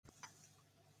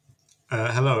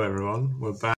Hello, everyone.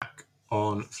 We're back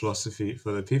on Philosophy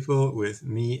for the People with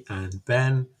me and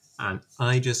Ben, and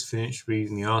I just finished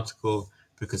reading the article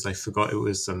because I forgot it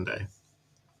was Sunday.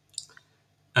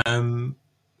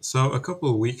 So a couple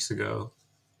of weeks ago,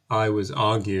 I was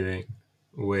arguing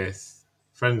with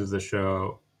friend of the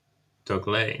show, Doug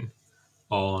Lane,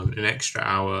 on an extra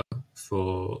hour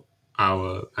for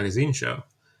our magazine show,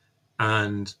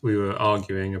 and we were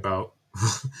arguing about,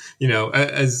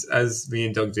 as me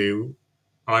and Doug do.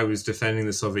 I was defending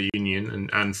the Soviet Union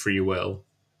and free will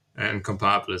and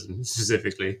compatibilism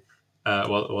specifically,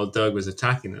 while Doug was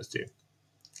attacking those two.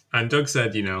 And Doug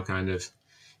said,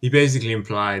 he basically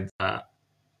implied that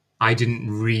I didn't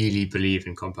really believe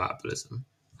in compatibilism,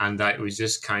 and that it was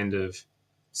just kind of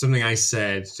something I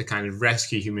said to kind of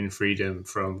rescue human freedom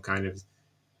from kind of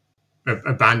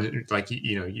abandon, like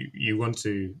you want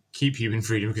to keep human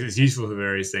freedom because it's useful for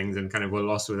various things, and kind of we're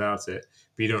lost without it,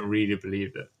 but you don't really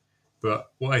believe it.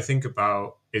 But what I think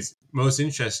about is most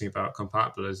interesting about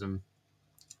compatibilism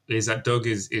is that Doug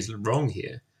is wrong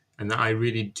here, and that I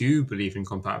really do believe in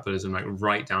compatibilism, like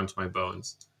right down to my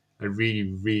bones. I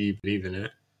really, really believe in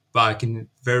it, but I can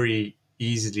very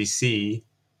easily see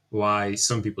why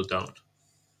some people don't.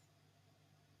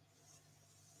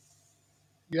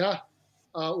 Yeah.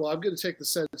 Well, I'm going to take the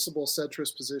sensible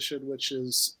centrist position, which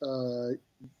is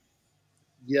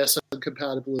yes on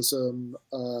compatibilism,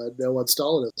 no on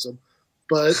Stalinism.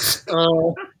 But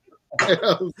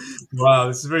Wow,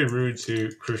 this is very rude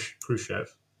to Khrushchev.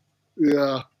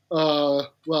 yeah.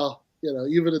 Well,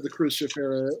 even in the Khrushchev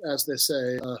era, as they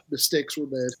say, mistakes were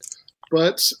made.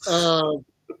 But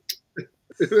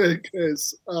in any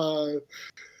case,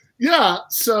 yeah.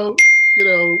 So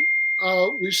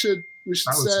we should That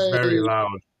was say very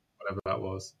loud, whatever that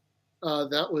was.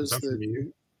 that was that from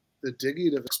you? the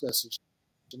dinging of this message.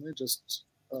 And they just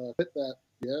hit that,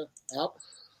 app.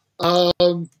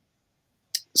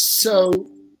 So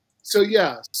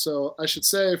yeah. So I should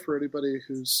say, for anybody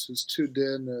who's tuned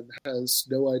in and has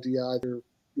no idea either,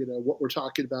 what we're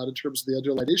talking about in terms of the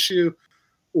underlying issue,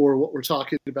 or what we're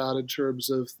talking about in terms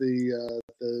of the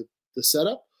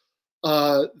setup,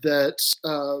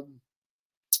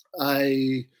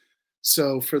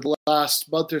 so for the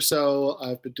last month or so,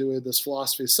 I've been doing this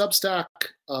philosophy Substack,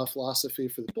 philosophy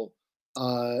for the people,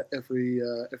 every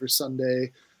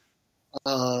Sunday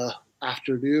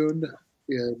afternoon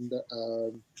in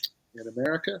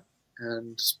America,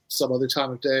 and some other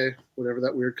time of day, whatever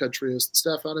that weird country is that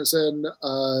Stefan is in.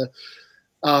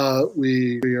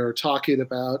 We are talking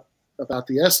about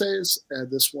the essays, and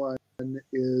this one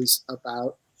is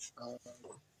about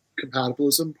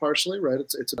compatibilism partially, right?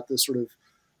 It's about this sort of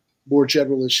more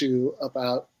general issue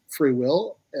about free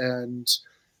will, and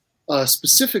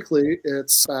specifically,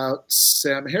 it's about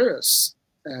Sam Harris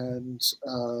and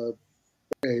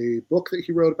a book that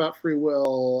he wrote about free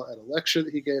will, and a lecture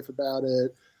that he gave about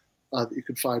it, that you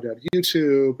can find on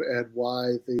YouTube, and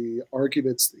why the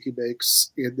arguments that he makes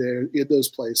in those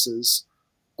places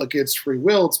against free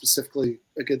will, and specifically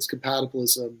against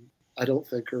compatibilism, I don't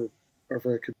think are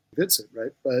very convincing,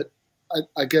 right? But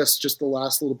I guess just the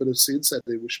last little bit of scene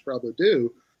setting we should probably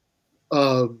do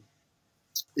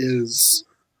is,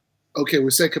 okay, we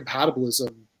say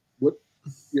compatibilism. What,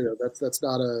 that's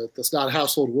not a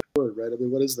household word, right? I mean,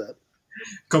 what is that?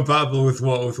 Compatible with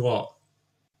what? With what?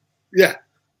 Yeah,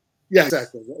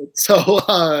 exactly. So,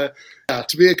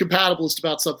 to be a compatibilist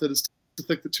about something is to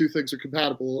think that two things are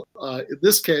compatible. In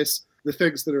this case, the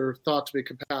things that are thought to be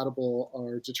compatible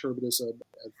are determinism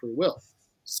and free will.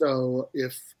 So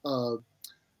if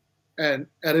and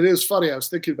it is funny, I was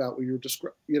thinking about what you were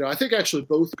describing. I think actually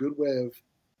both a good way of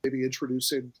maybe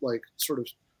introducing, like, sort of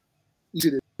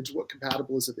easing into what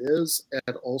compatibilism is,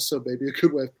 and also maybe a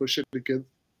good way of pushing against,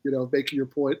 making your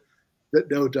point that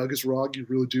no, Doug is wrong, you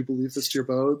really do believe this to your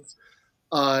bones,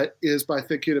 is by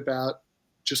thinking about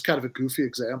just kind of a goofy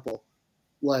example.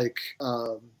 Like,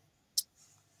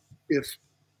 if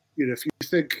you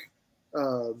think,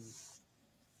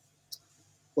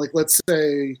 like, let's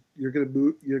say you're gonna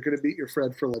meet your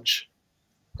friend for lunch,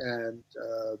 and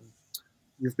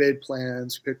you've made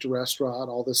plans, you picked a restaurant,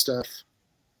 all this stuff.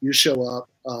 You show up.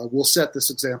 We'll set this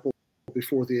example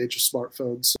before the age of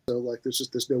smartphones, so like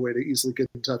there's no way to easily get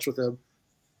in touch with him,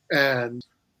 and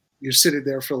you're sitting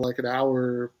there for like an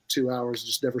hour, 2 hours, and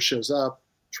just never shows up.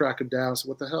 Track him down. So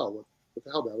what the hell? What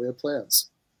the hell, man? We had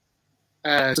plans.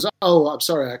 And he says, "Oh, I'm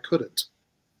sorry, I couldn't."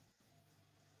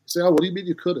 You say, "Oh, what do you mean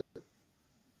you couldn't?"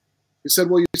 He said,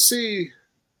 "Well, you see,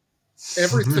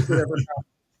 everything that ever happens,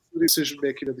 the decision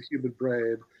making of the human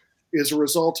brain, is a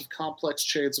result of complex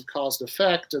chains of cause and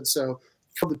effect. And so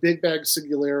from the Big Bang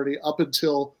singularity up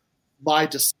until my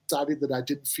deciding that I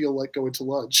didn't feel like going to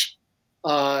lunch.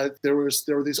 There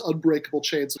were these unbreakable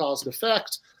chains of cause and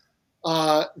effect.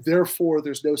 Therefore,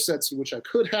 there's no sense in which I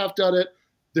could have done it.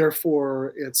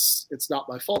 Therefore, it's not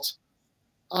my fault.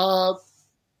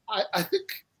 I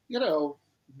think,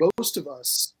 most of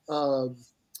us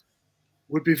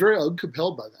would be very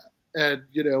uncompelled by that. And,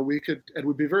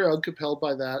 would be very uncompelled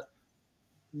by that,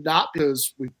 not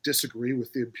because we disagree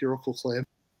with the empirical claim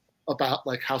about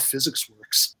like how physics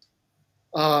works.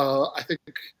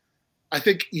 I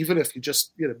think even if you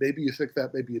just, maybe you think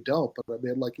that, maybe you don't, but I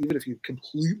mean, like, even if you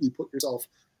completely put yourself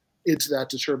into that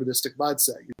deterministic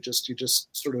mindset, you just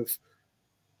sort of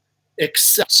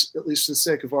accept, at least for the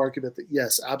sake of argument, that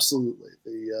yes, absolutely,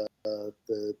 the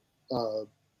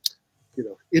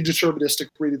indeterministic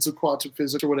readings of quantum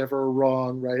physics or whatever are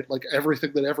wrong, right? Like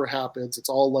everything that ever happens, it's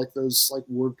all like those like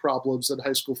word problems in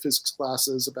high school physics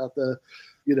classes about the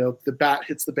bat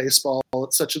hits the baseball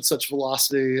at such and such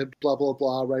velocity and blah, blah,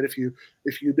 blah, right? If you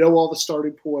know all the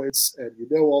starting points and you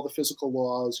know all the physical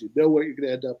laws, you know what you're going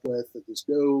to end up with, and there's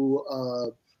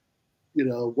no,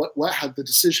 what had the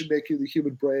decision making of the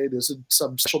human brain isn't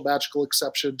some special magical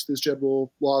exception to these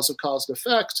general laws of cause and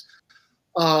effect.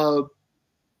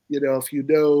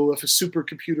 If a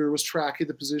supercomputer was tracking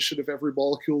the position of every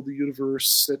molecule in the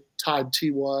universe at time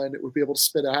t1, it would be able to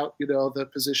spit out, the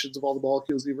positions of all the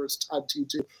molecules in the universe at time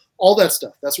t2, all that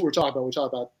stuff. That's what we're talking about. We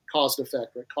talk about cause and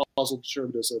effect, right? Causal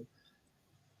determinism.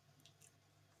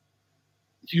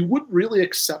 You wouldn't really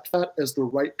accept that as the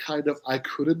right kind of I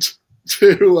couldn't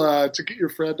to get your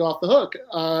friend off the hook.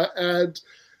 And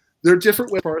there are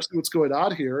different ways of parsing what's going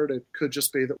on here, and it could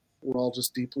just be that we're all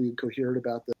just deeply incoherent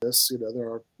about this.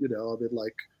 There are,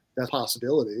 that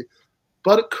possibility.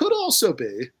 But it could also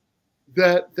be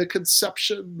that the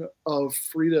conception of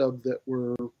freedom that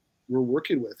we're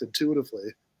working with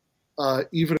intuitively,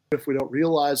 even if we don't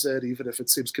realize it, even if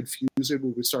it seems confusing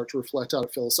when we start to reflect on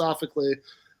it philosophically,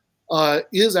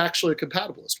 is actually a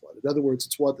compatibilist one. In other words,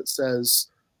 it's one that says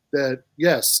that,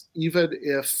 yes, even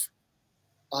if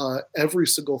every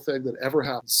single thing that ever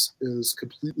happens is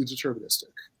completely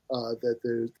deterministic,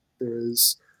 that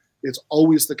it's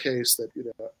always the case that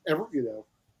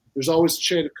there's always a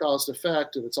chain of cause and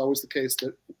effect, and it's always the case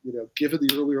that given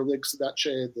the earlier links in that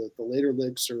chain, the later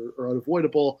links are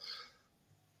unavoidable.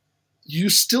 You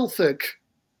still think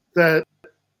that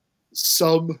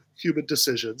some human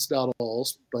decisions, not all,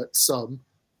 but some,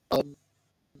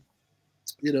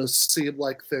 seem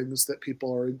like things that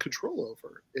people are in control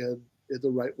over in the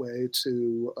right way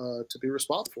to be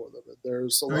responsible for them. And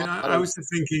there's a lot. I was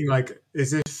thinking, like,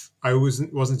 as if I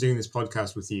wasn't doing this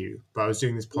podcast with you, but I was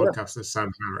doing this podcast with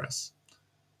Sam Harris.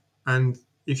 And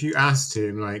if you asked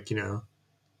him, like,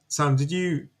 Sam, did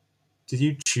you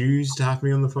choose to have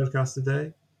me on the podcast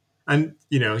today? And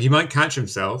he might catch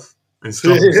himself and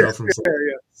stop himself from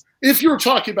saying, if you were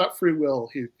talking about free will,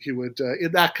 he would,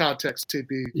 in that context, he'd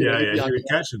be. He would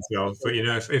catch himself. But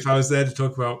if I was there to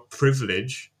talk about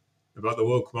privilege, about the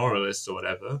woke moralist or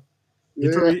whatever,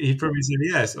 he'd probably say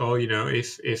yes. Or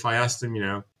if I asked him,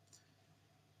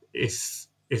 if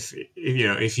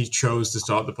he chose to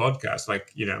start the podcast,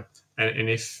 like and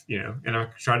if and I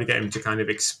tried to get him to kind of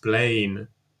explain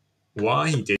why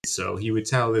he did so, he would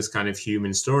tell this kind of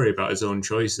human story about his own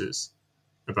choices,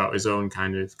 about his own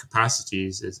kind of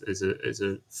capacities as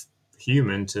a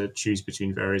human to choose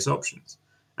between various options.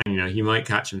 And he might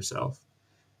catch himself,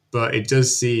 but it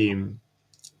does seem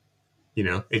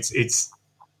it's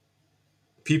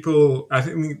people. I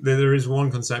think there is one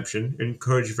conception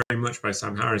encouraged very much by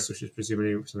Sam Harris, which is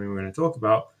presumably something we're going to talk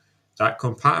about, that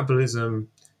compatibilism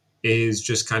is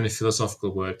just kind of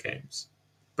philosophical word games.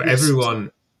 But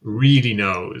everyone really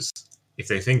knows, if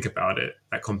they think about it,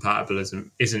 that compatibilism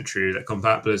isn't true, that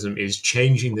compatibilism is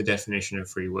changing the definition of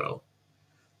free will.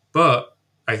 But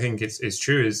I think it's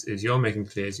true, as you're making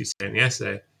clear, as you say in the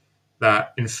essay,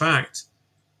 that in fact,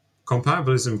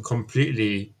 compatibilism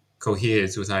completely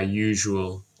coheres with our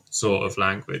usual sort of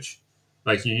language.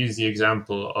 Like you use the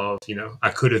example of, I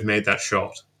could have made that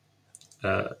shot,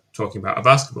 talking about a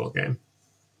basketball game.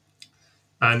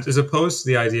 And as opposed to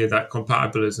the idea that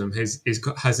compatibilism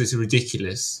has this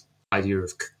ridiculous idea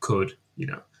of could,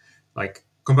 like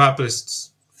compatibilists,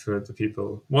 for the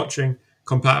people watching,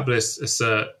 compatibilists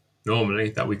assert normally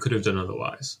that we could have done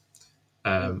otherwise.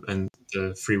 And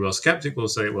the free will skeptic will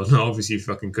say, well, no, obviously you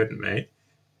fucking couldn't, mate.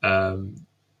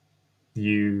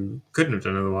 You couldn't have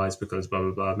done otherwise because blah,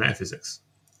 blah, blah, metaphysics.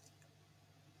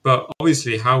 But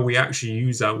obviously how we actually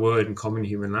use that word in common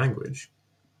human language,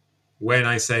 when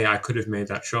I say I could have made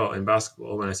that shot in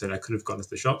basketball, when I said I could have gone to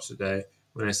the shops today,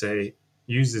 when I say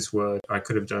use this word, I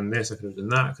could have done this, I could have done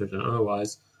that, I could have done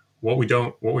otherwise, what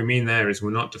we mean there is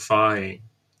we're not defying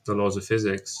the laws of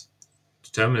physics,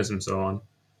 determinism, so on.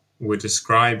 We're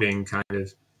describing kind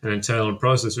of an internal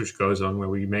process which goes on where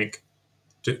we make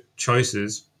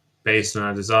choices based on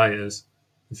our desires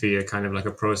via kind of like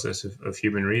a process of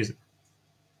human reason.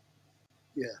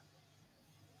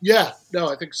 Yeah, no,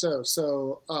 I think so.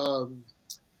 So, I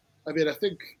mean, I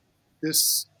think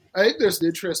there's an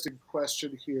interesting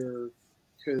question here,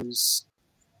 because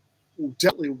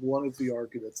definitely one of the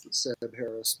arguments that Sam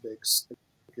Harris makes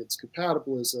against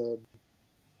compatibilism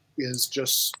is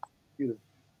just,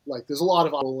 like there's a lot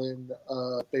of modeling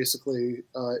basically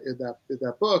in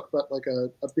that book, but like a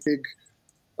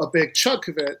big chunk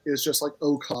of it is just like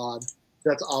Ocon.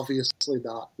 That's obviously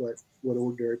not what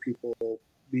ordinary people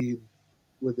mean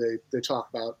when they talk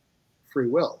about free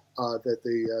will.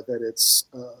 That it's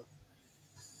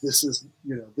this is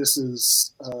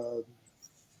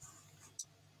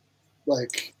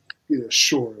like,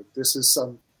 sure, this is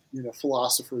some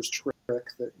philosopher's trick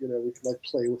that we can like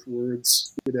play with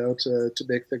words to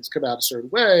make things come out a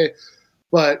certain way,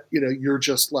 but you've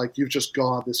just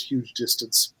gone this huge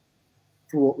distance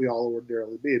for what we all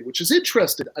ordinarily mean, which is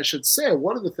interesting. I should say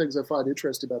one of the things I find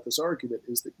interesting about this argument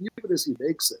is that even as he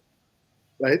makes it,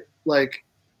 right, like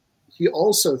he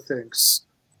also thinks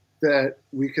that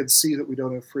we can see that we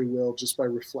don't have free will just by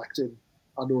reflecting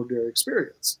on ordinary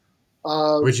experience.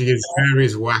 Which he gives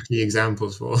various wacky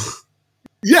examples for.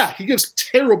 Yeah, he gives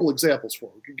terrible examples for.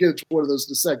 We can get into one of those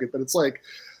in a second, but it's like,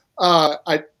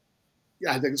 I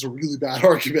think it's a really bad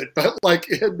argument, but like,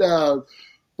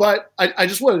 but I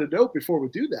just wanted to note before we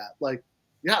do that, like,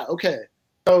 yeah, okay,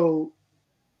 so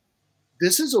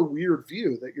this is a weird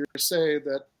view that you're saying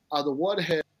that on the one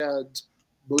hand,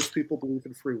 most people believe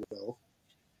in free will,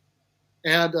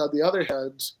 and on the other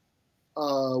hand,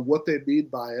 what they mean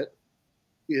by it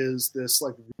is this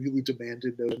like really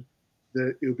demanded notion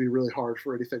that it would be really hard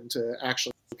for anything to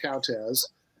actually count as.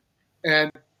 And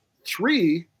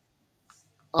 3,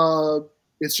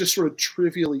 it's just sort of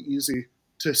trivially easy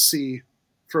to see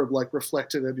from like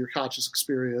reflected in your conscious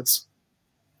experience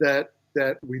that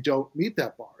we don't meet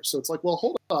that bar. So it's like, well,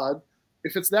 hold on.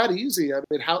 If it's that easy, I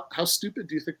mean, how stupid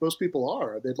do you think most people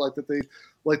are? I mean,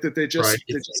 they just right.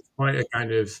 It's quite a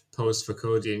kind of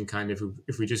post-Foucauldian kind of,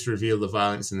 if we just reveal the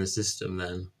violence in the system,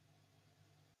 then.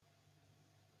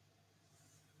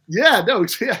 Yeah, no,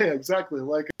 yeah, exactly.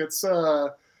 Like it's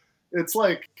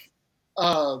like, yeah.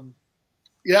 I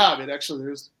mean, actually,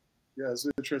 there's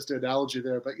an interesting analogy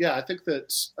there, but yeah, I think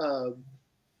that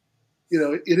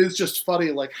it is just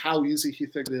funny, like how easy he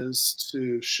thinks it is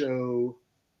to show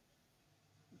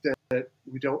that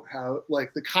we don't have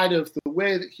like the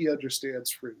way that he understands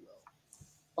free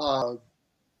will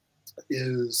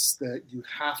is that you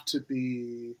have to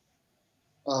be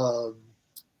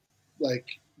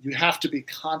like you have to be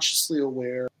consciously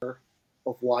aware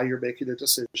of why you're making a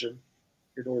decision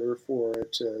in order for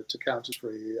it to count as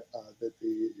free.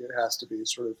 It has to be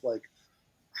sort of like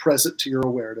present to your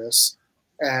awareness,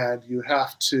 and you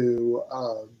have to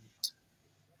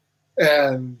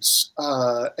and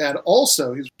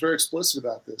also he's very explicit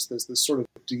about this. There's this sort of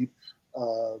deep.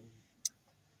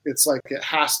 It's like it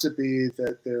has to be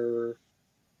that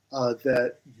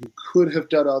that you could have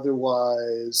done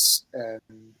otherwise, and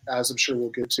as I'm sure we'll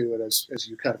get to it, as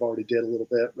you kind of already did a little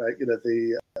bit, right?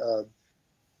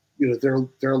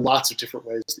 There are lots of different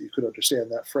ways that you could understand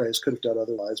that phrase, could have done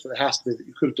otherwise, but it has to be that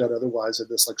you could have done otherwise in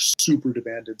this like super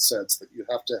demanded sense that you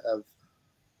have to have,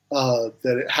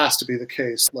 that it has to be the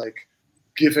case, like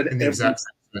given in the exact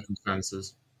same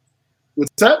circumstances.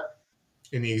 What's that?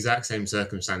 In the exact same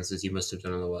circumstances, you must have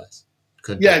done otherwise.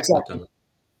 Yeah, exactly.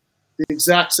 The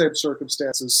exact same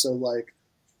circumstances. So like,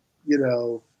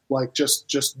 like just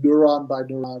neuron by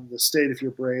neuron, the state of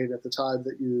your brain at the time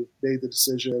that you made the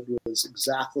decision was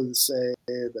exactly the same,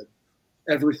 and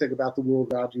everything about the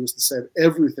world around you was the same.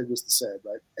 Everything was the same,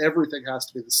 right? Everything has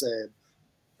to be the same,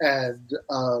 and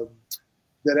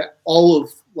that it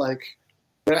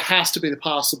has to be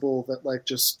possible that like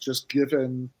just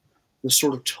given the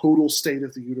sort of total state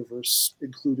of the universe,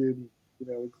 included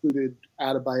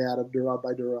atom by atom, neuron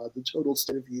by neuron, the total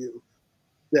state of you,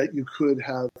 that you could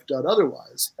have done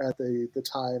otherwise at the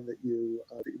time that you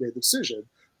made the decision.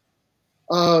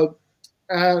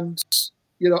 And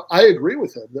I agree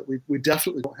with him that we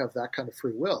definitely don't have that kind of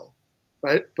free will,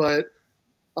 right? But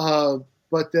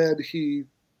then he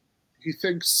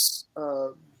thinks,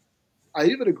 I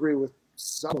even agree with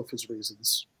some of his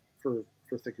reasons for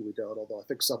thinking we don't, although I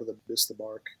think some of them miss the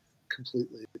mark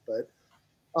completely. But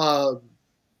I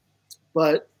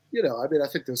mean, I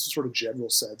think there's a sort of general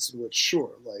sense in which,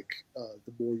 sure, like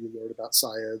the more you learn about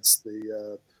science,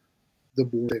 the the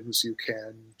more things you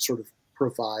can sort of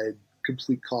provide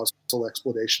complete causal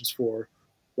explanations for,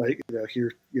 right?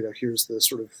 Here's the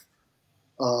sort of,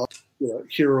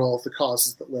 here are all the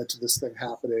causes that led to this thing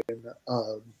happening.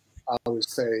 I always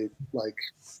say, like,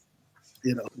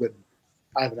 when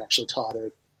I haven't actually taught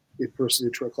an in-person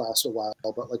intro class in a while,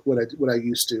 but like when I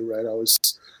used to, right, I was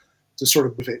to sort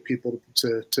of motivate people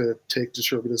to take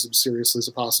determinism seriously as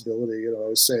a possibility. I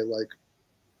always say, like,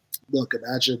 look,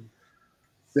 imagine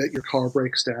that your car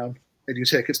breaks down and you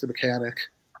take it to the mechanic,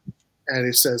 and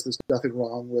he says there's nothing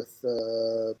wrong with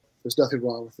the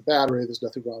battery, there's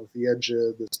nothing wrong with the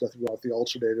engine, there's nothing wrong with the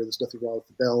alternator, there's nothing wrong with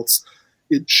the belts.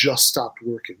 It just stopped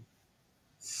working.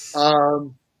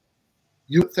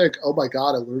 You would think, oh my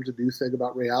God, I learned a new thing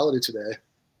about reality today.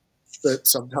 That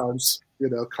sometimes,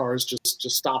 cars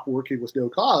just stop working with no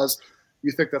cause.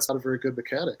 You think that's not a very good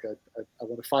mechanic. I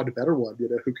want to find a better one,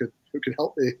 who could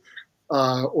help me.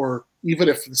 Or even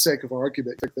if, for the sake of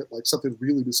argument, you think that like something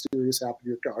really mysterious happened to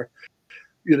your car,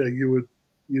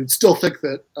 you'd still think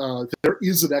that there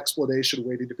is an explanation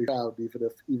waiting to be found,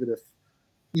 even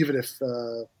if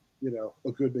a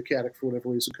good mechanic for whatever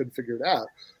reason couldn't figure it out,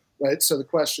 right? So the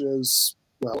question is,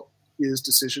 well, is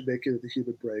decision making in the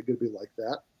human brain going to be like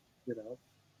that?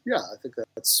 Yeah, I think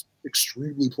that's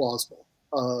extremely plausible.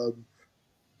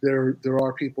 There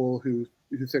are people who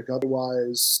think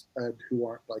otherwise and who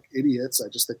aren't like idiots. I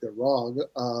just think they're wrong.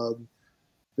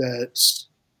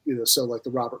 So like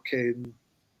the Robert Kane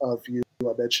view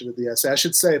I mentioned in the essay. I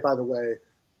should say, by the way,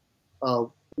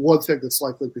 one thing that's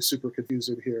likely to be super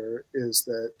confusing here is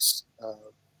that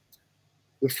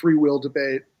the free will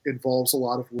debate involves a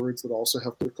lot of words that also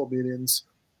have political meanings,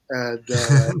 and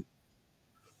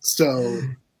so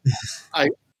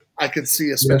I can see,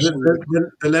 especially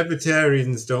the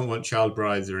libertarians don't want child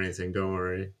brides or anything. Don't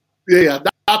worry. Yeah,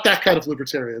 not that kind of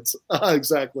libertarians.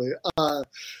 Exactly. I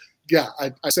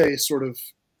say sort of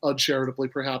uncharitably,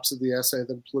 perhaps in the essay,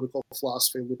 that political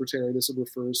philosophy and libertarianism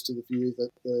refers to the view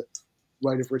that the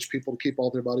right of rich people to keep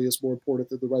all their money is more important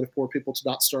than the right of poor people to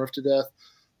not starve to death.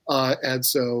 And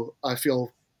so I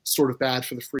feel sort of bad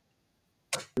for the free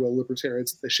will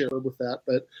libertarians that they share with that,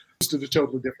 but just in a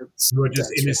totally different sense. You are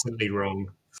just innocently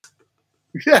wrong.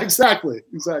 Yeah, exactly,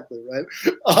 right.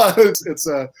 It's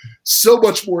so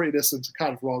much more innocent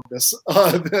kind of wrongness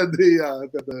than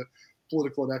the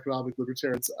political and economic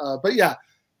libertarians. But yeah,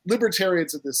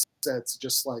 libertarians in this sense,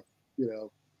 just like the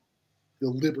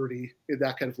liberty in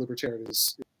that kind of libertarian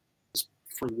is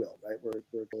free will, right? We're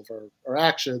of our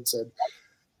actions,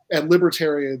 and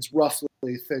libertarians roughly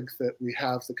think that we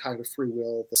have the kind of free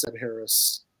will that Sam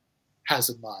Harris has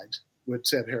in mind when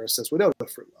Sam Harris says we don't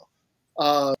have free will.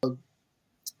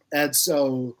 And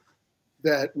so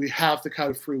that we have the kind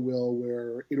of free will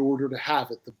where, in order to have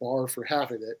it, the bar for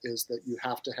having it is that you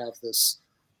have to have this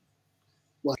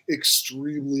like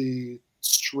extremely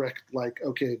strict, like,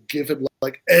 okay, given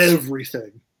like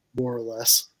everything more or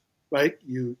less, right?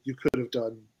 You could have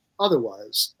done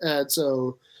otherwise. And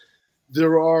so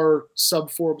there are some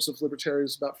forms of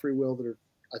libertarianism about free will that are,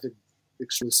 I think,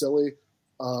 extremely silly.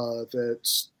 That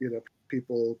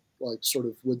people like sort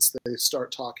of once they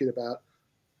start talking about,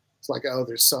 it's like, oh,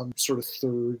 there's some sort of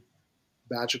third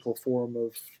magical form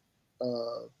of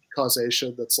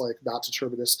causation that's like not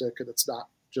deterministic and it's not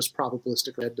just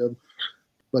probabilistic random,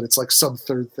 but it's like some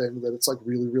third thing that it's like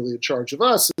really, really in charge of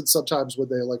us. And sometimes when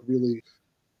they like really,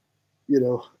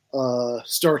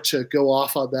 start to go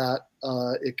off on that,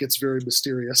 it gets very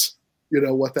mysterious,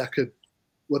 what that could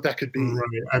be.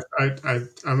 Right.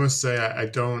 I must say I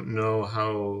don't know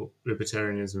how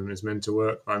libertarianism is meant to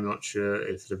work. I'm not sure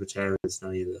if libertarians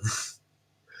know either.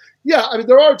 Yeah, I mean,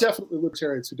 there are definitely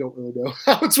libertarians who don't really know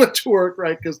how it's meant to work,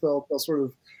 right? Because they'll sort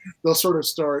of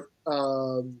start,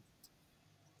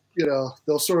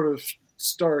 they'll sort of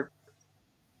start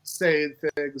saying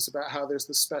things about how there's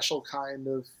this special kind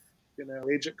of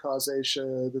agent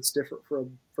causation that's different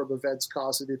from events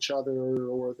causing each other,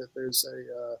 or that there's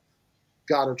a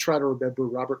God, I'm trying to remember.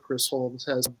 Robert Chris Holmes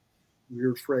has a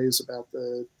weird phrase about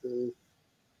the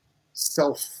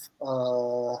self.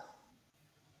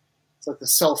 It's like the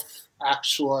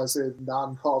self-actualizing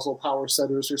non-causal power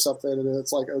centers or something, and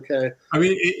it's like, okay. I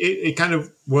mean, it kind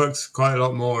of works quite a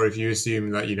lot more if you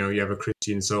assume that you have a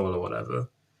Christian soul or whatever.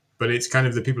 But it's kind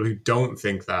of the people who don't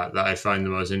think that I find the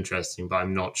most interesting. But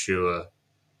I'm not sure.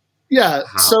 Yeah.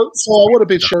 So I want to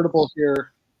be charitable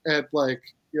here, and like.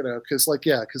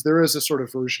 Because there is a sort of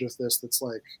version of this that's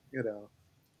like,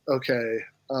 okay,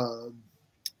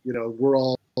 we're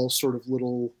all sort of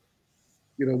little,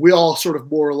 we all sort of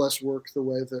more or less work the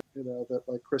way that, that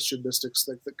like Christian mystics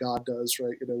think that God does,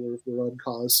 right? We're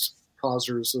uncaused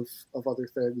causers of other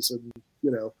things. And,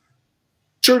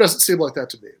 sure doesn't seem like that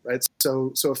to me, right?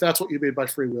 So if that's what you mean by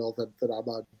free will, then I'm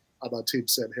on Team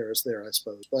Sam Harris there, I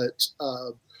suppose. But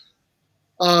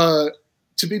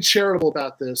to be charitable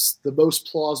about this, the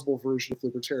most plausible version of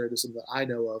libertarianism that I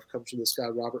know of comes from this guy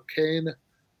Robert Kane,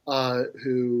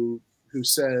 who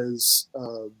says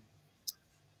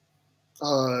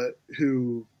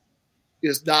who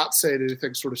is not saying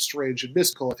anything sort of strange and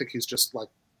mystical. I think he's just like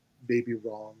maybe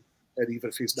wrong, and even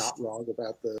if he's not wrong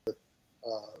about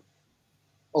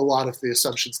a lot of the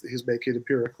assumptions that he's making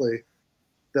empirically,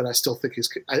 then I still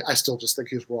just think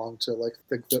he's wrong to like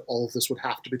think that all of this would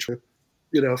have to be true,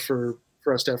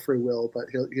 for us to have free will. But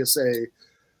he'll say,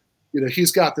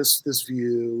 he's got this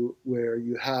view where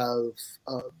you have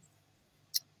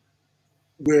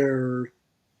where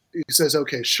he says,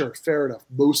 okay, sure, fair enough.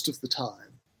 Most of the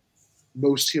time,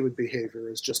 most human behavior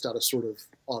is just on a sort of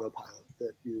autopilot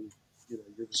that you're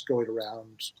just going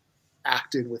around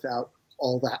acting without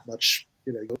all that much.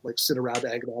 You don't like sit around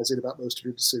agonizing about most of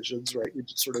your decisions, right? You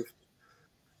just sort of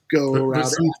go around.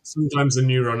 But sometimes the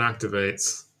neuron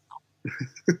activates.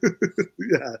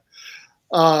 Yeah.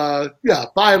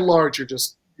 By and large, you're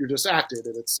just acting,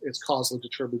 and it's causally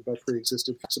determined by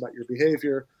pre-existing facts about your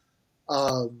behavior,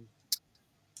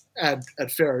 and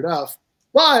fair enough.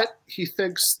 But he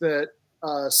thinks that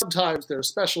sometimes there are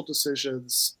special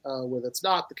decisions where that's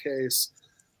not the case,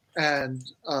 and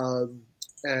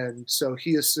so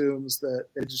he assumes that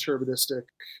a deterministic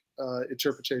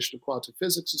interpretation of quantum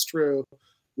physics is true,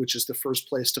 which is the first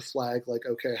place to flag, like,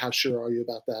 okay, how sure are you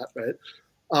about that, right?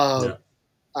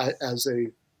 I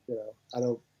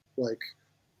don't like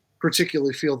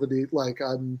particularly feel the need, like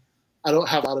I don't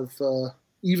have a lot of,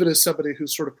 even as somebody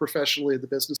who's sort of professionally in the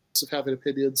business of having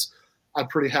opinions, I'm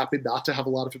pretty happy not to have a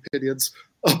lot of opinions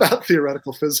about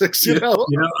theoretical physics,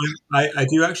 I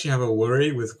do actually have a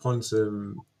worry with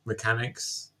quantum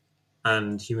mechanics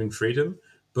and human freedom,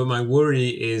 but my worry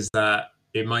is that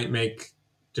it might make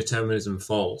determinism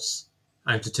false.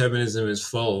 And if determinism is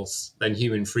false, then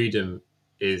human freedom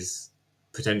is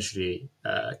potentially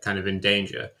kind of in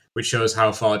danger, which shows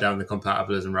how far down the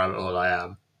compatibilism rabbit hole I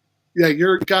am. Yeah,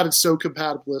 your God is so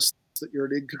compatibilist that you're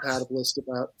an incompatibilist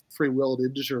about free will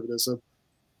and indeterminism.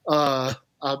 I'm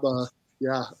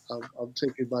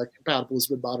taking my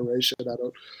compatibilism in moderation. I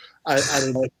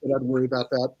don't know if I'd worry about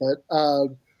that,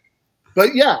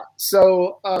 but yeah.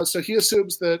 So he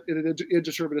assumes that an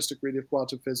indeterministic reading of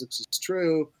quantum physics is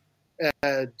true,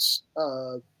 and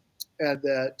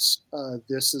that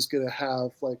this is going to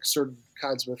have like certain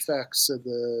kinds of effects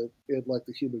in like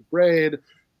the human brain.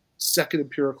 Second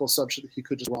empirical assumption that he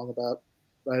could just be wrong about,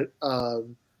 right?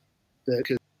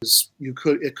 That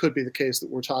it could be the case that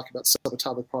we're talking about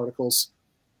subatomic particles.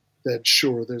 Then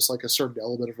sure, there's like a certain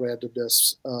element of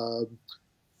randomness,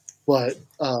 but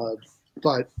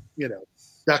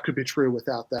that could be true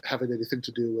without that having anything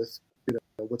to do with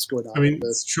what's going on. I mean,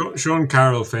 Sean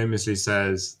Carroll famously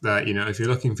says that if you're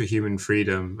looking for human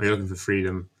freedom or you're looking for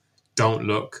freedom, don't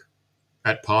look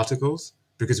at particles,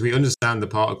 because we understand the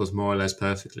particles more or less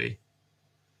perfectly,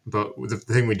 but the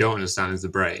thing we don't understand is the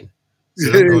brain.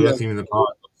 So don't go looking in the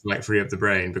particles to like free up the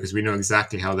brain, because we know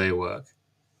exactly how they work.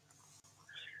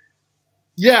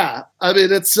 Yeah, I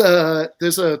mean, it's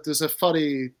there's a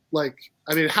funny, like,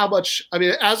 I mean, how much, I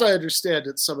mean, as I understand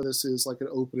it, some of this is like an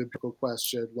open empirical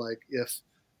question, like if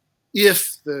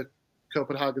the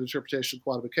Copenhagen interpretation of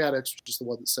quantum mechanics, which is the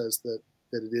one that says that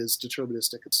it is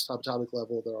deterministic at subatomic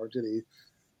level, there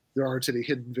aren't any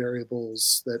hidden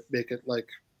variables that make it like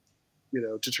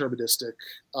deterministic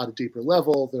on a deeper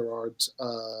level. There aren't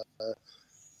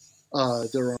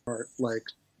like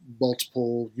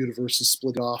multiple universes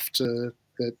split off to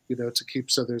keep,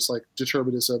 so there's like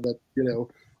determinism that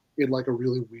in like a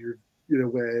really weird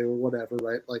way or whatever,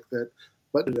 right? Like that,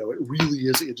 but it really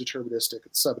is indeterministic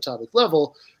at the subatomic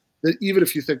level. That even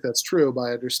if you think that's true,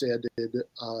 my understanding,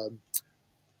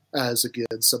 as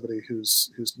again somebody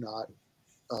who's not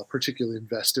particularly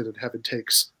invested in having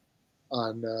takes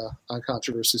on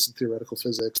controversies in theoretical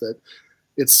physics, that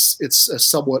it's a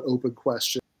somewhat open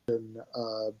question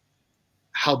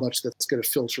how much that's going to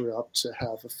filter up to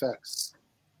have effects.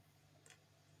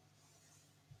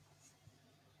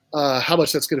 How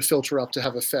much that's going to filter up to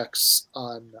have effects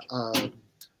on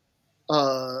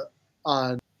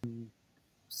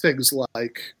things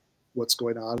like what's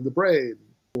going on in the brain,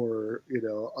 or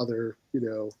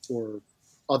or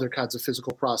other kinds of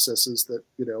physical processes that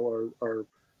are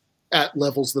at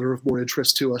levels that are of more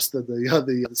interest to us than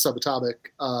the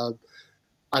subatomic on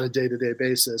a day-to-day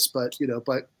basis. But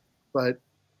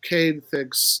Kane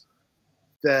thinks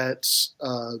that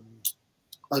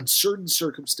uncertain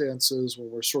circumstances where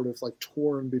we're sort of like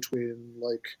torn between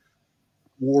like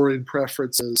warring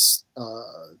preferences.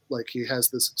 Like he has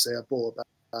this example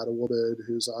about a woman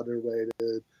who's on her way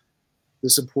to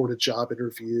this important job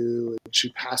interview, and she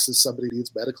passes somebody who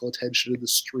needs medical attention in the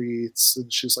streets,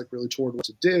 and she's like really torn what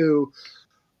to do.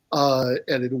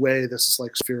 And in a way, this is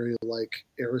like very like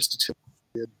Aristotelian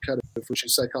kind of Freudian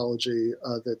psychology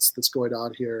that's going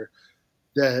on here.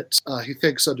 That he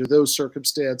thinks under those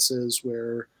circumstances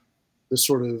where the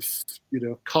sort of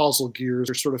causal gears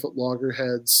are sort of at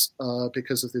loggerheads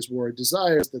because of these warring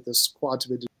desires, that this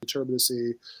quantum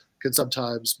indeterminacy can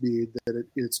sometimes mean that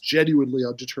it's genuinely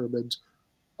undetermined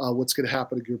what's going to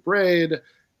happen in your brain,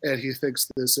 and he thinks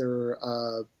that these are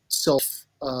so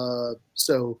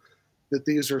that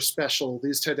these are special.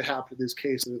 These tend to happen in these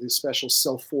cases. These special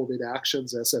self-forming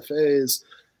actions, SFAs,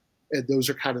 and those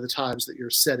are kind of the times that you're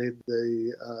setting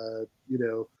the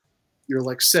you're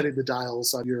like setting the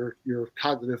dials on your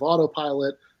cognitive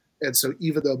autopilot. And so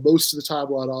even though most of the time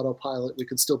we're on autopilot, we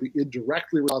can still be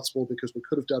indirectly responsible because we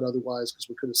could have done otherwise, because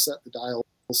we could have set the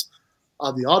dials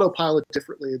on the autopilot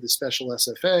differently in the special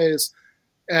SFAs.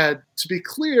 And to be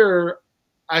clear,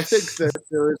 I think that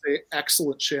there is an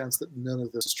excellent chance that none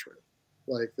of this is true.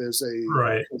 Like there's a...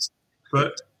 Right.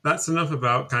 But that's enough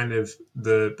about kind of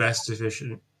the best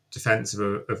defense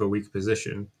of a weak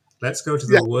position. Let's go to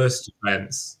the worst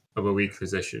defense of a weak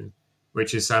position,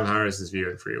 which is Sam Harris's view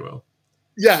in free will.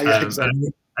 Yeah,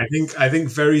 exactly. I think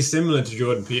very similar to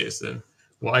Jordan Peterson.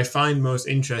 What I find most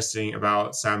interesting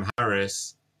about Sam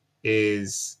Harris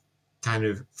is kind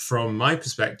of, from my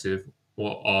perspective,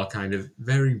 what are kind of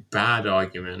very bad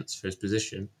arguments for his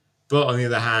position, but on the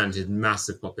other hand, his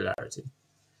massive popularity.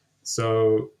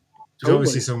 So he's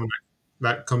obviously someone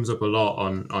that comes up a lot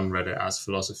on Reddit as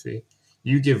philosophy.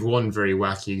 You give one very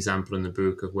wacky example in the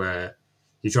book of where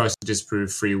he tries to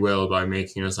disprove free will by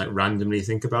making us like randomly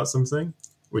think about something,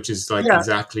 which is like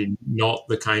exactly not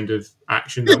the kind of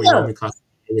action that we normally classify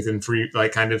within free.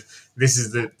 Like kind of this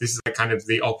is like kind of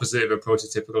the opposite of a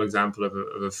prototypical example of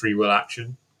a free will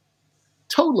action.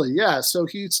 Totally, yeah. So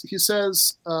he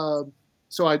says.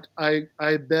 So I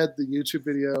embed the YouTube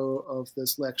video of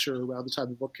this lecture around the time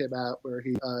the book came out, where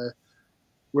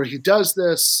he does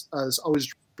this. This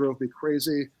always drove me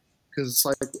crazy because it's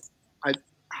like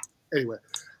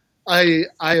I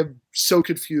am so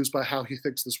confused by how he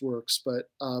thinks this works, but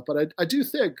I do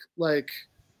think like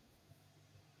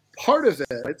part of it,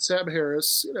 right? Sam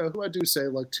Harris, who I do say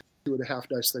like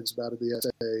 2.5 nice things about in the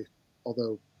essay,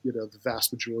 although the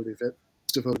vast majority of it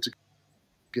is devoted to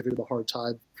giving him a hard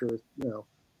time for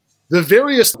the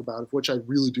various about of which I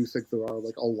really do think there are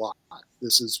like a lot.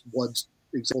 This is one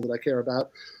example that I care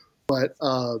about, but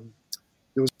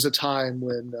there was a time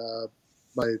when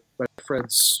my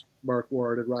friends Mark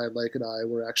Ward and Ryan Lake and I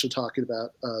were actually talking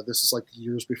about this is like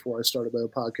years before I started my own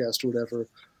podcast or whatever.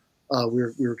 We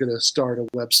were going to start a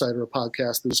website or a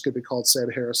podcast that was going to be called Sam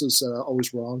Harris's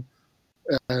Always Wrong,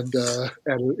 and it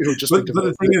would just. But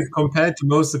the thing is, compared to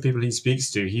most of the people he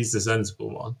speaks to, he's the sensible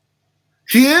one.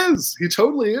 He is. He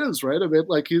totally is, right? I mean,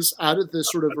 like he's added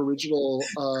this sort of original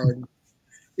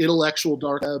intellectual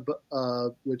dark web,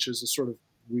 which is a sort of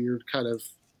weird kind of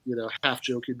half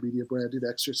joking media branding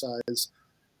exercise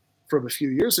from a few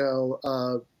years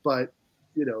ago. But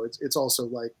it's also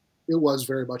like it was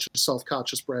very much a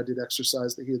self-conscious branding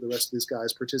exercise that he and the rest of these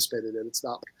guys participated in. It's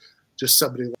not like just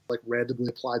somebody like randomly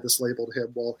applied this label to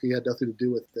him while he had nothing to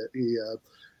do with it.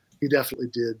 He definitely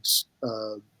did,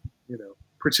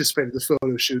 participate in the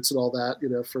photo shoots and all that,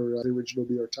 for the original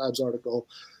New York Times article,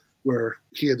 where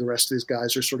he and the rest of these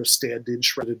guys are sort of standing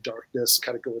shredded darkness,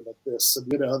 kind of going like this, and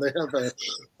they have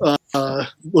a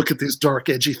look at these dark,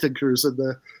 edgy thinkers and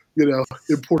the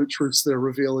important truths they're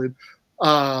revealing.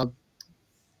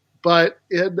 But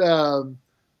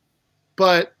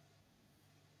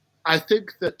I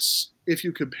think that if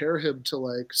you compare him to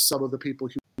like some of the people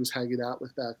he was hanging out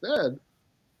with back then,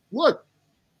 look,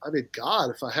 I mean,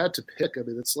 God, if I had to pick,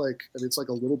 it's like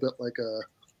a little bit like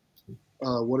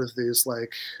one of these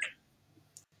like,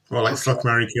 well, like fuck,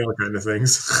 marry, kill kind of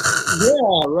things.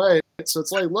 Yeah, right. So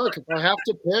it's like, look, if I have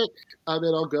to pick,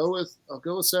 I'll go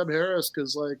with Sam Harris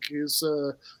because like he's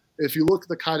if you look at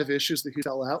the kind of issues that he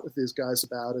fell out with these guys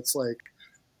about, it's like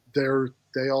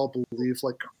they all believe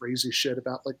like crazy shit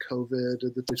about like COVID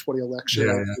and the 2020 election.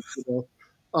 Yeah.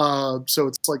 So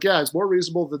it's like, it's more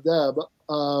reasonable than them.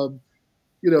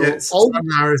 Sam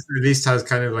Harris at least has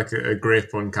kind of like a grip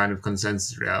on kind of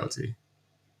consensus reality.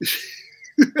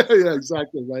 Yeah,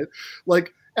 exactly, right.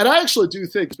 Like, and I actually do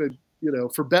think that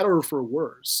for better or for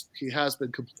worse, he has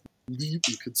been completely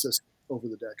consistent over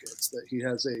the decades. That he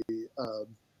has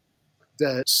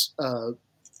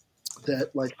that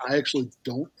like I actually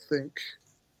don't think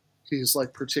he's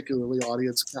like particularly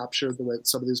audience captured the way that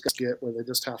some of these guys get, where they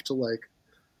just have to like,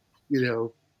 you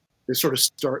know, they sort of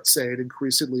start saying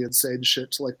increasingly insane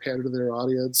shit to like pander to their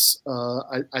audience.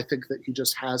 I think that he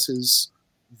just has his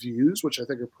views, which I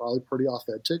think are probably pretty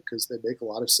authentic because they make a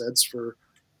lot of sense for,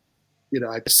 you know,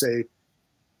 I just say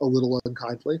a little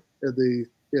unkindly in the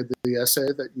essay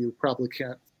that you probably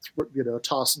can't, you know,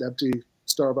 toss an empty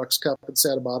Starbucks cup in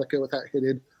Santa Monica without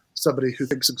hitting somebody who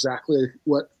thinks exactly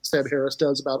what Sam Harris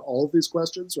does about all of these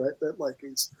questions, right? That like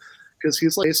because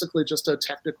he's like basically just a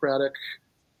technocratic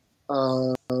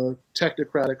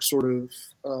sort of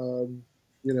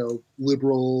you know,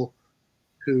 liberal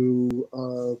who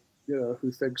you know,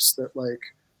 who thinks that like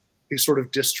he sort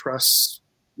of distrusts,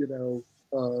 you know,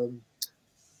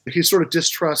 he sort of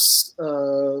distrusts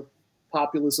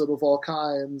populism of all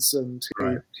kinds, and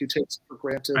he takes it for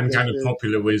granted. And kind of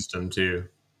popular wisdom too.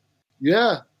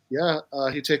 Yeah.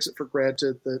 He takes it for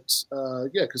granted that,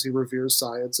 because he reveres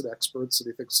science and experts, and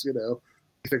he thinks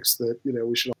that, you know,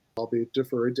 we should all be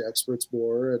deferring to experts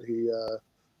more. And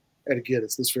and again,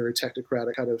 it's this very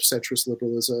technocratic kind of centrist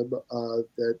liberalism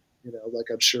that, you know, like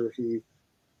I'm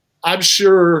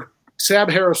sure Sam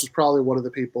Harris was probably one of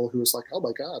the people who was like, oh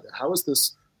my God, how is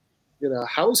this? You know,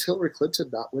 how is Hillary Clinton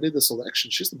not winning this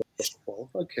election? She's the most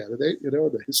qualified candidate, you know,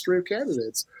 in the history of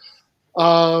candidates.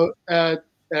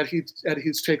 And he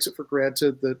takes it for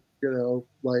granted that, you know,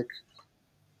 like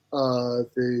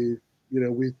you know,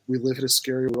 we live in a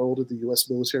scary world, and the U.S.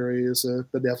 military is a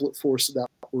benevolent force in that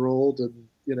world, and,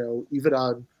 you know, even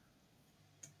on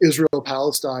Israel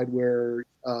Palestine, where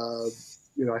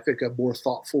you know, I think a more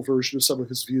thoughtful version of some of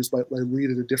his views might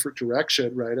lead in a different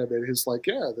direction, right? I mean, he's like,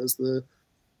 yeah, there's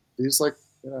these like,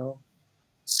 you know,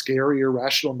 scary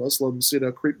irrational Muslims, you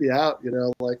know, creep me out, you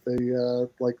know, like they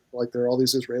like there are all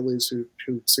these Israelis who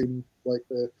seem like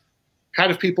the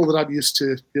kind of people that I'm used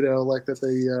to, you know, like that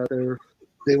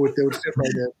they would fit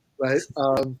right in, right?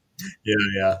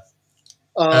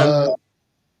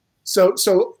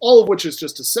 So all of which is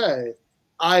just to say,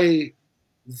 I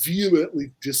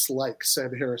vehemently dislike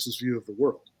Sam Harris's view of the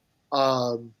world.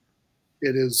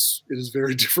 It is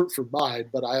very different from mine,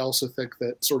 but I also think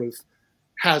that sort of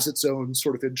has its own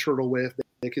sort of internal way of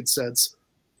making sense.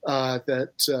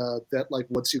 That like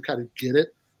once you kind of get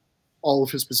it, all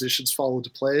of his positions fall into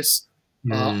place.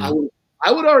 I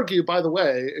would argue, by the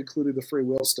way, including the free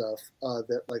will stuff,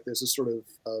 that like there's a sort of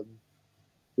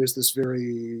there's this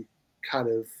very kind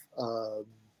of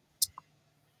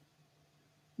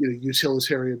you know,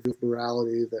 utilitarian view of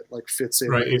morality that like fits in.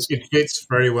 Right, it fits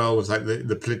very well with like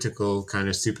the political kind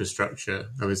of superstructure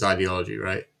of his ideology,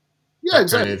 right? Yeah, that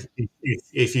exactly. Kind of,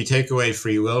 if you take away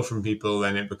free will from people,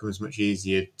 then it becomes much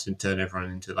easier to turn everyone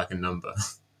into like a number.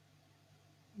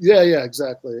 Yeah,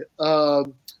 exactly.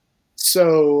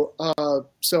 So I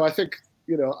think,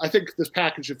 you know, I think this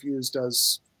package of views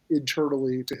does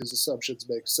internally to his assumptions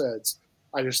make sense.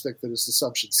 I just think that his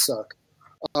assumptions suck.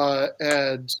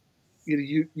 And you know,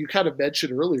 you kind of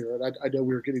mentioned earlier, and I know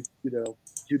we were getting, you know,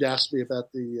 you'd asked me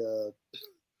about the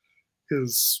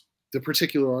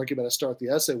particular argument I start the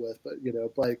essay with, but, you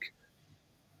know, like,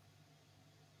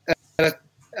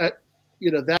 you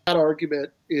know, that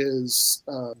argument is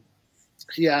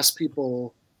he asked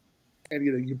people, and,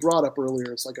 you know, you brought up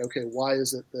earlier, it's like, okay, why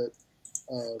is it that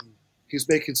he's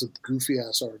making some goofy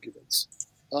ass arguments?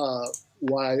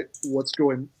 Why is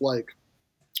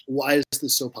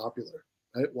this so popular?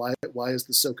 Right? Why is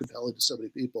this so compelling to so many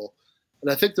people? And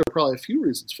I think there are probably a few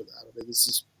reasons for that. I mean, this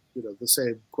is, you know, the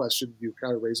same question you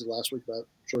kind of raised last week about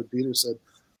Jordan Peterson,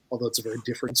 although it's a very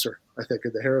different answer, I think,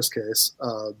 in the Harris case.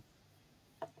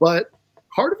 But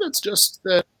part of it's just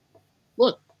that,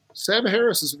 look, Sam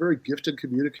Harris is a very gifted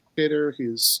communicator.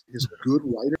 He's a good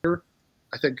writer.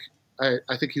 I think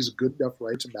he's a good enough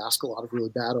writer to mask a lot of really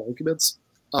bad arguments.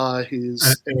 I think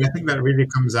that really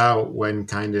comes out when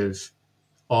kind of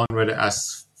on Reddit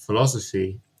Asks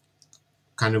Philosophy,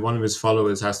 kind of one of his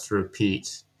followers has to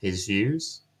repeat his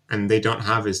views, and they don't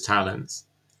have his talents.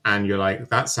 And you're like,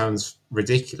 that sounds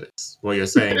ridiculous, what you're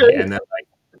saying. And they're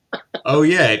like, oh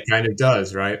yeah, it kind of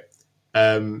does, right?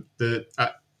 You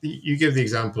give the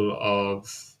example of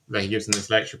that he gives in this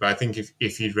lecture, but I think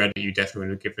if you'd read it, you definitely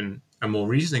would have given a more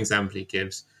recent example he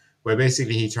gives, where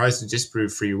basically he tries to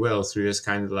disprove free will through this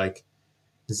kind of like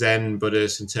Zen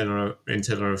Buddhist internal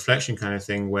reflection kind of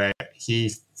thing, where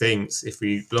he thinks if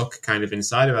we look kind of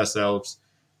inside of ourselves,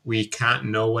 we can't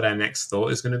know what our next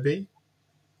thought is going to be.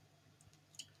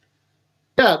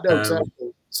 Yeah, no,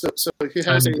 exactly. So he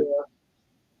has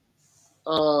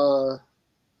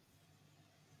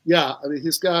yeah, I mean,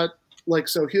 he's got like,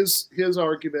 so his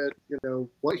argument, you know,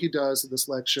 what he does in this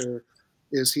lecture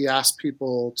is he asks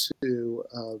people to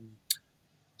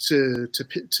to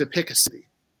pick a city,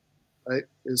 right?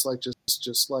 Is like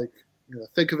just like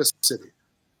think of a city,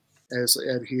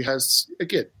 and he has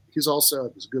again. He's a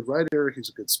good writer. He's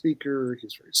a good speaker.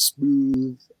 He's very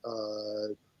smooth,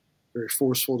 very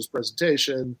forceful in his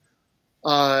presentation,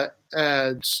 and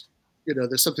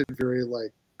there's something very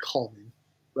like calming,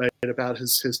 right, about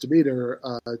his demeanor.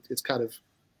 It's kind of,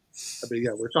 we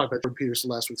were talking about Jordan Peterson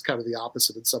last week. It's kind of the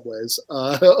opposite in some ways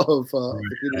of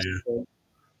Peterson.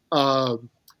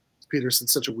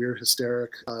 Peterson's such a weird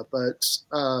hysteric, but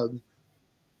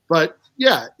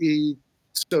yeah, he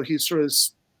sort of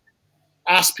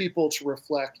asked people to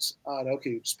reflect on,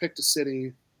 okay, just picked a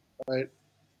city, right?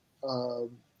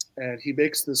 And he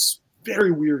makes this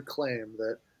very weird claim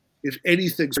that if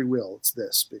anything's free will, it's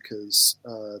this, because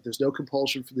there's no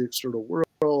compulsion from the external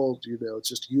world. It's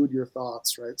just you and your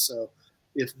thoughts, right? So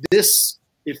if this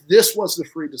wasn't a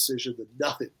free decision, then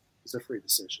nothing is a free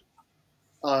decision.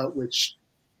 Which,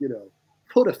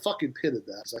 put a fucking pin in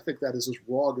that, because I think that is as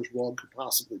wrong could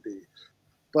possibly be.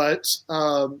 But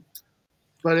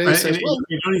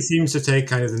it only seems to take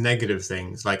kind of the negative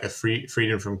things, like a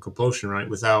freedom from compulsion, right,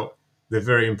 without the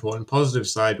very important positive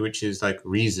side, which is like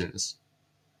reasons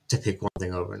to pick one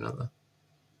thing over another.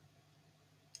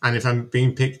 And if I'm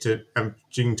being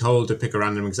told to pick a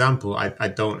random example, I'm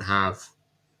trying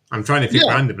to pick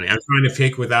randomly. I'm trying to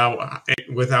pick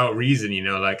without reason,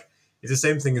 like it's the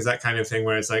same thing as that kind of thing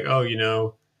where it's like, oh,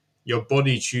 your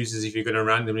body chooses if you're going to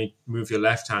randomly move your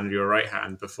left hand or your right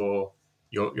hand before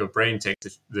your brain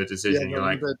takes the decision. You're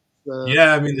like,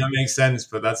 that makes sense,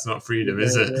 but that's not freedom,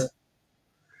 is it? Yeah.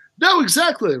 No,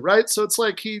 exactly, right? So it's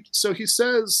like he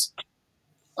says,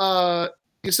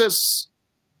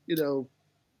 you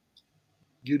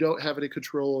don't have any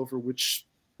control over which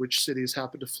cities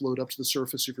happen to float up to the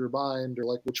surface of your mind, or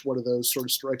like which one of those sort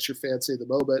of strikes your fancy at the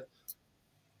moment.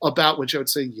 About which I would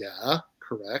say, yeah,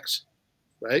 correct,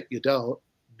 right? You don't.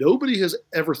 Nobody has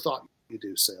ever thought you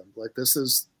do, Sam. Like this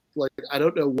is like, I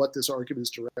don't know what this argument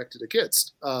is directed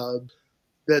against.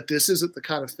 That this isn't the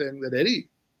kind of thing that any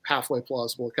halfway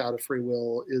plausible account of free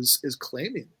will is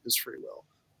claiming is free will,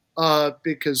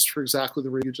 because for exactly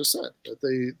the reason you just said,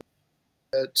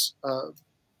 that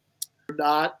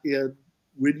not in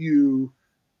when you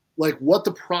like what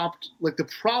the prompt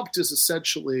is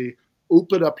essentially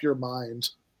open up your mind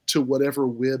to whatever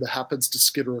whim happens to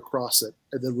skitter across it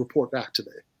and then report back to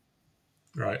me.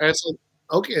 Right. And it's like,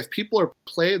 okay, if people are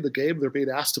playing the game they're being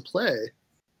asked to play,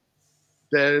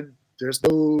 then there's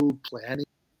no planning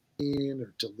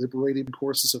or deliberating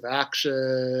courses of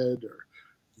action or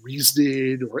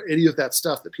reasoning or any of that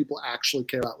stuff that people actually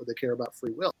care about when they care about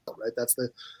free will, right? That's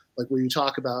when you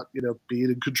talk about, being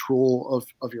in control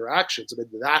of your actions. I mean,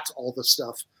 that's all the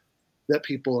stuff that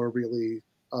people are really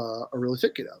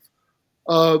thinking of.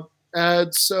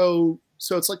 And so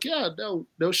it's like, yeah, no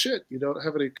shit. You don't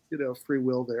have any, free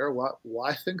will there.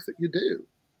 Why think that you do?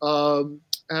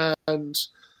 And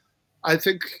I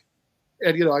think,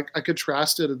 and, I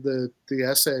contrasted the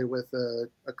essay with a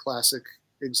classic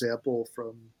example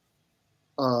from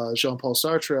Jean-Paul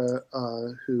Sartre,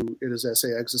 who in his essay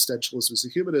Existentialism as a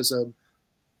Humanism,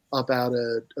 about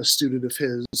a student of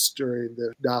his during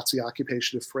the Nazi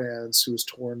occupation of France who was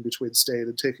torn between staying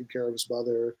and taking care of his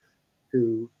mother,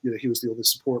 who, he was the only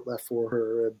support left for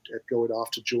her, and going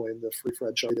off to join the Free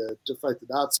French Army to fight the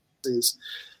Nazis.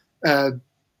 And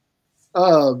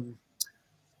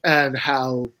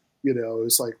how, it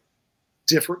was like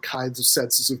different kinds of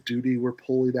senses of duty were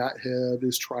pulling at him. He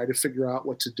was trying to figure out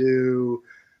what to do.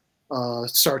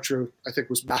 Sartre, I think,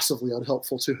 was massively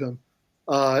unhelpful to him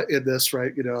in this,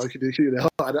 right? I don't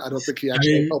think he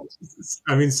actually helped.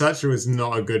 I mean, Sartre was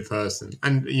not a good person,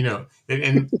 and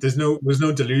and there's no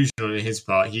delusion on his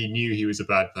part. He knew he was a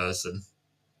bad person,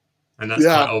 and that's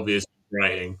quite obvious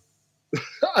writing.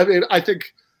 I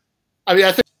think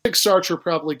Sartre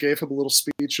probably gave him a little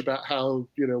speech about how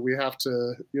we have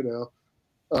to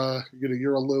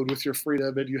you're alone with your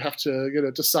freedom, and you have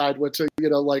to decide what to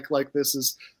like this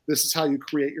is how you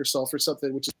create yourself or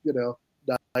something, which is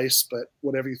nice, but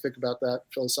whatever you think about that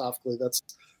philosophically, that's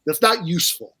not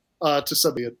useful to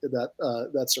somebody in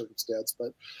that circumstance.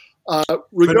 But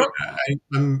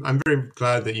I'm very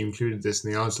glad that you included this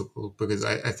in the article, because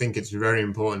I think it's very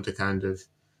important to kind of,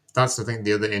 that's I think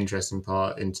the other interesting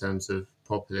part in terms of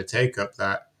popular take-up,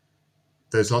 that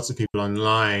there's lots of people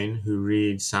online who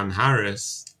read Sam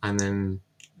Harris and then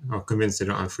are convinced they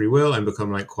don't have free will and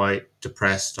become like quite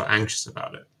depressed or anxious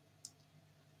about it.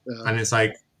 Yeah. And it's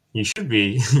like, you should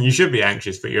be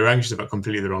anxious, but you're anxious about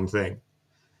completely the wrong thing.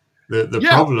 The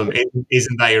problem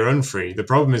isn't that you're unfree. The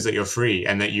problem is that you're free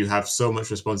and that you have so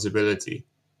much responsibility.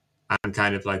 and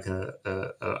kind of like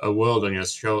a world on your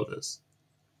shoulders.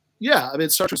 Yeah, I mean,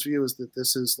 Sartre's view is that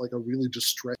this is like a really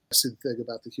distressing thing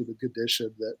about the human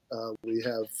condition, that we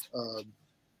have,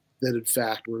 that in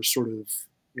fact we're sort of,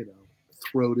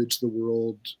 thrown into the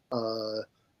world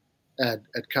and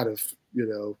kind of,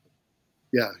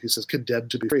 he says condemned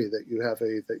to be free, that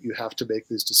you have to make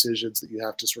these decisions, that you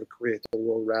have to sort of create the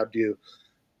world around you,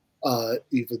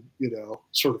 even,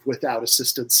 sort of without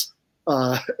assistance.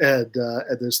 And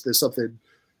there's something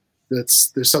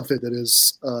that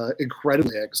is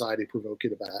incredibly anxiety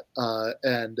provoking about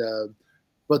it.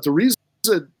 But the reason,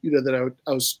 that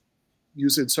I was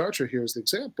using Sartre here as the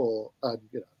example,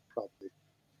 probably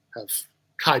have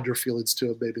kinder feelings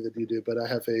to him maybe than you do, but I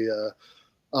have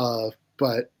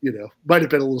but might have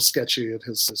been a little sketchy in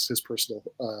his personal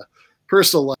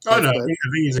life. Oh no, I think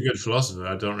he's a good philosopher.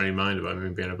 I don't really mind about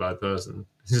him being a bad person.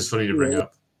 It's just funny to bring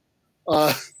up.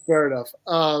 Fair enough.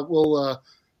 We'll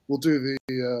do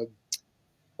the.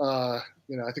 I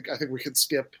think we can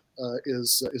skip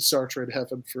is Sartre in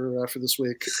heaven for this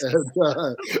week and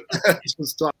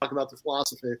just talk about the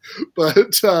philosophy.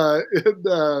 But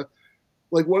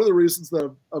like one of the reasons that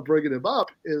I'm bringing him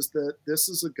up is that this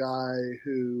is a guy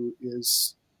who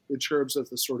is, in terms of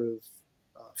the sort of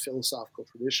philosophical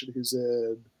tradition he's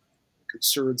in, the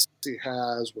concerns he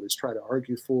has, what he's trying to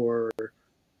argue for,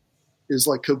 is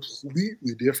like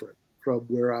completely different from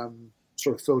where I'm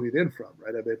sort of phoning in from,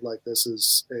 right? I mean, like this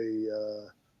is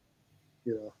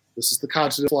this is the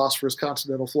continental philosopher's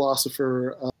continental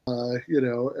philosopher,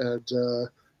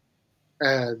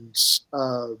 and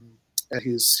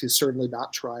he's certainly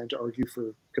not trying to argue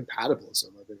for compatibilism,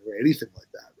 I mean, or anything like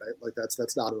that, right? Like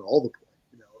that's not at all the point.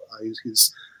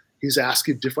 He's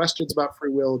asking different questions about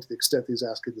free will. To the extent that he's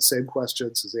asking the same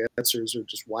questions, his answers are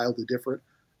just wildly different,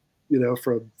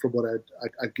 from what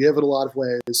I give in a lot of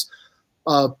ways.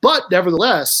 But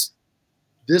nevertheless,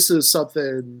 this is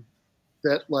something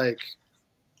that, like,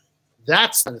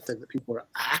 that's the kind of thing that people are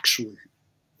actually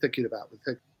thinking about when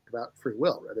thinking about free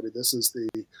will, right? I mean,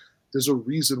 there's a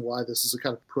reason why this is a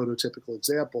kind of prototypical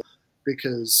example,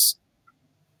 because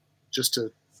just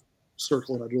to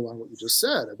circle and underline what you just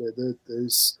said, I mean,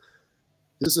 this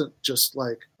isn't just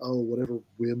like, oh, whatever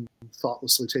whim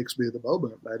thoughtlessly takes me in the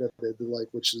moment, right? I mean, like,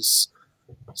 which is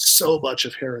so much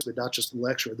of Harris, but not just the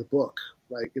lecture in the book,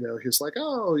 right? He's like,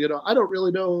 oh, I don't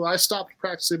really know. I stopped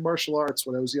practicing martial arts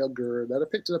when I was younger, and then I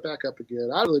picked it back up again.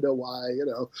 I don't really know why,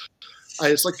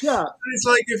 It's like, yeah. It's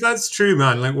like, if that's true,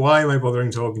 man, like, why am I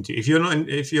bothering talking to you? If you're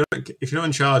not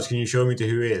in charge, can you show me to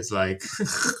who he is? Like,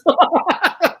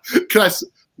 can I?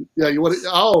 Yeah, you want to?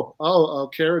 Oh,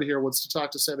 Karen here wants to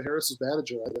talk to Sam Harris's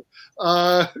manager.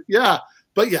 Yeah,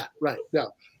 but yeah, right.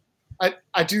 No,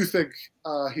 I do think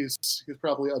he's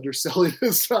probably underselling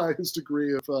his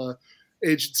degree of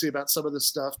agency about some of this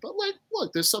stuff. But like,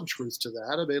 look, there's some truth to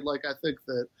that. I mean, like, I think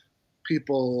that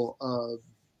people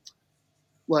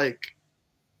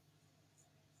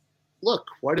look,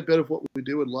 quite a bit of what we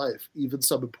do in life, even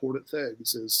some important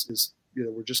things, is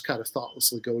we're just kind of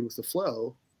thoughtlessly going with the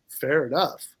flow. Fair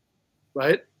enough,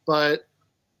 right? But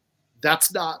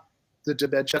that's not the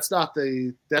dimension. That's not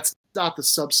the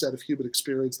subset of human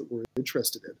experience that we're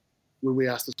interested in when we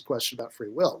ask this question about free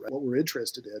will. Right? What we're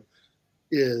interested in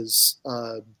is,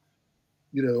 are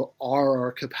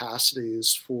our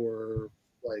capacities for,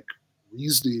 like,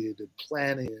 reasoning and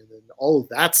planning and all of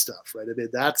that stuff, right? I mean,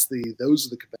 those are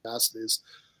the capacities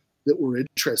that we're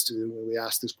interested in when we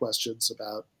ask these questions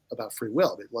about free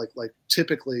will. I mean, like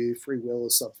typically free will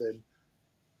is something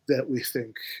that we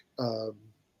think,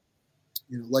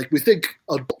 like we think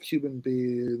adult human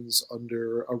beings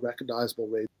under a recognizable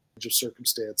range of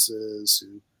circumstances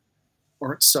who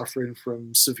aren't suffering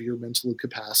from severe mental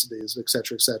incapacities, et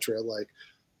cetera, like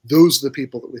those are the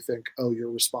people that we think, oh, you're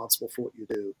responsible for what you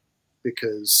do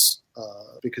because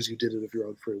you did it of your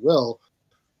own free will.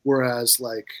 Whereas,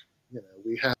 like,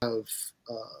 we have,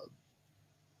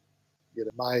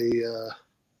 my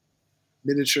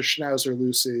miniature Schnauzer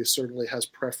Lucy certainly has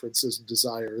preferences and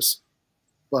desires,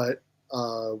 but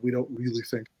we don't really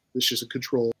think that she's in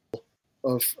control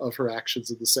of her actions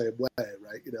in the same way,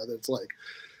 right? That's like,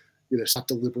 she's not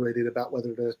deliberating about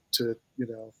whether to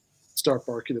start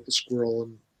barking at the squirrel,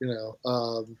 and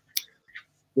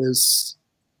there's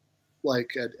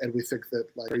like, and we think that,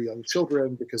 like, young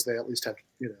children, because they at least have,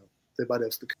 they might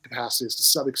have the capacities to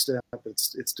some extent, but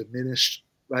it's diminished,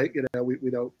 right?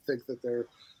 We don't think that they're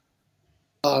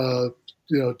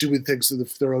doing things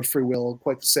of their own free will in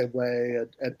quite the same way,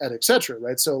 and et cetera,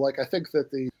 right? So, like, I think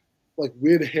that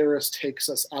when Harris takes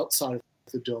us outside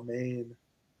of the domain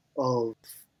of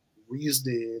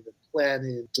reasoning and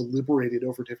planning, deliberating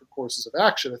over different courses of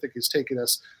action, I think he's taking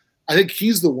us I think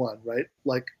he's the one, right?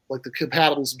 Like the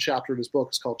compatibilism chapter in his book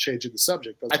is called Changing the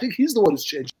Subject. But I think he's the one who's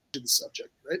changing the subject,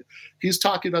 right? He's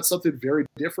talking about something very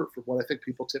different from what I think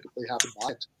people typically have in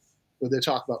mind when they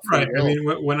talk about free will.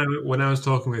 I mean, when I was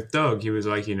talking with Doug, he was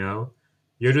like,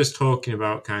 you're just talking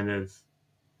about kind of,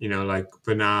 like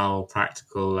banal,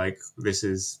 practical, like this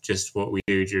is just what we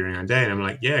do during our day. And I'm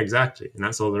like, yeah, exactly. And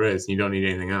that's all there is. And you don't need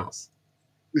anything else.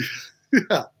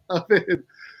 Yeah. I mean,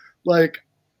 like,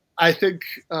 I think,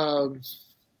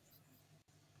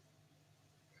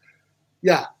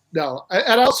 yeah, no.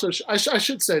 And also, I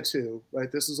should say too,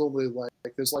 right? This is only like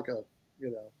there's like a,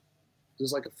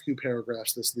 there's like a few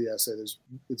paragraphs this in the essay.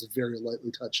 It's very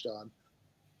lightly touched on,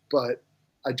 but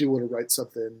I do want to write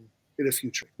something in a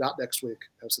future, not next week.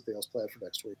 I have something else planned for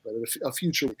next week, but in a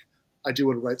future week, I do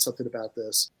want to write something about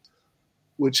this,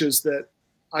 which is that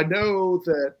I know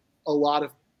that a lot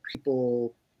of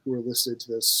people who are listening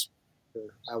to this,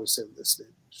 or I would say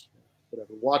listening,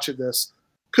 whatever, watching this,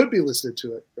 could be listening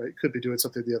to it, right? Could be doing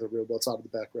something in the other room while it's on in the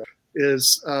background.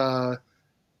 Is a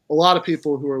lot of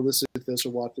people who are listening to this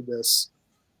or watching this,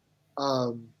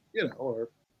 are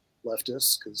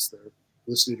leftists because they're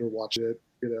listening or watching it,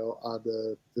 on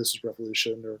the This Is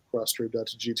Revolution or cross-streamed out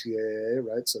to GTAA,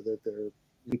 right? So that they're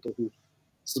people who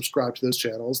subscribe to those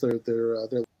channels. They're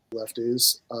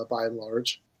lefties by and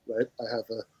large, right? I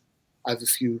have a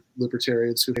few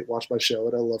libertarians who hate watch my show,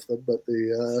 and I love them, but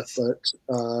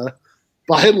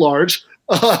by and large,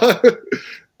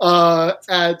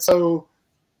 and so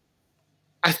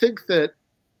I think that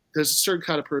there's a certain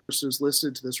kind of person who's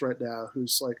listening to this right now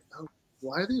who's like, oh,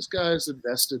 why are these guys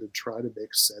invested in trying to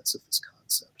make sense of this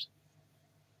concept?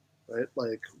 Right?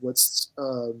 Like, what's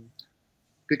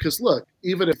because look,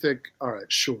 even if you think, all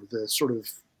right, sure, the sort of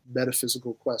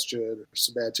metaphysical question or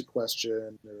semantic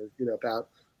question, or about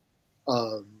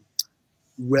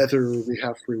whether we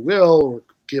have free will, or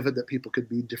given that people could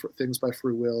mean different things by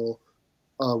free will,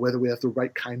 whether we have the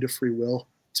right kind of free will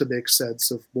to make sense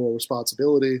of moral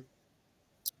responsibility.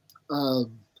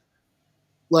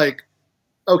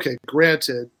 Okay,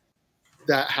 granted,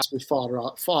 that has to be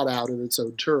fought out in its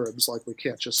own terms. Like, we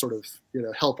can't just sort of,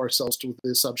 help ourselves with the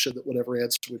assumption that whatever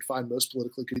answer we'd find most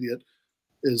politically convenient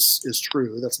is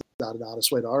true. That's not an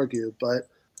honest way to argue. But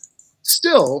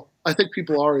still, I think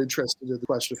people are interested in the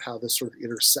question of how this sort of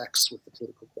intersects with the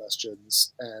political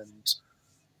questions. And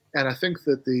I think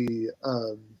that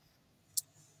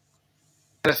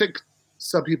I think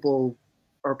some people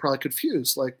are probably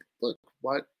confused. Like, look,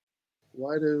 why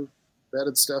do Ben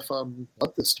and Stefan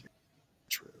want this to be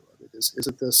true? I mean,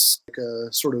 isn't this like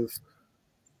a sort of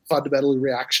fundamentally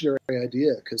reactionary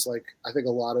idea? Because, like, I think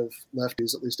a lot of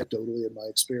lefties, at least anecdotally in my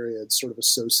experience, sort of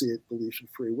associate belief in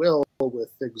free will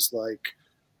with things like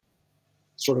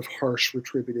sort of harsh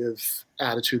retributive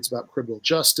attitudes about criminal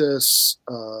justice,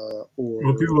 or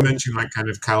people mention like kind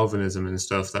of Calvinism and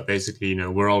stuff, that basically,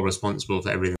 we're all responsible for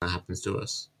everything that happens to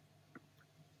us.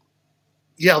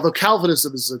 Yeah, although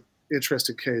Calvinism is an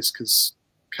interesting case because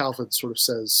Calvin sort of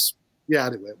says, yeah,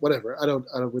 anyway, whatever. We don't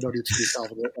need to do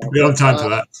Calvin. We don't have time for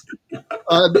that.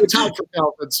 No time for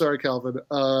Calvin. Sorry, Calvin.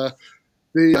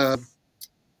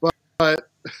 But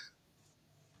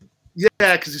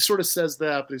yeah, because he sort of says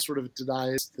that, but he sort of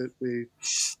denies that we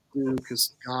do,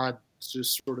 because God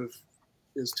just sort of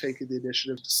is taking the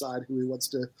initiative to decide who he wants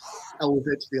to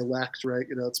elevate to the elect, right?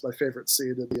 It's my favorite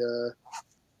scene in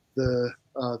the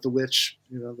witch,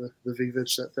 the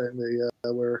V-Witch, that thing,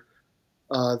 where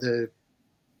the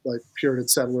like Puritan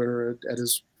settler and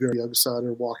his very young son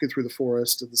are walking through the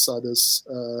forest, and the son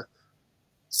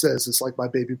says, it's like my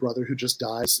baby brother who just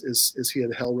dies. Is he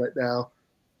in hell right now?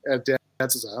 And Dad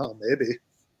says, oh, maybe.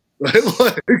 Right?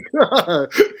 Like,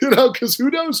 because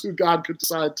who knows who God could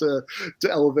decide to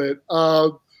elevate.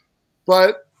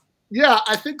 But yeah,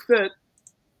 I think that,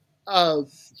 I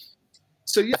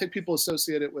think people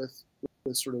associate it with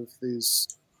sort of these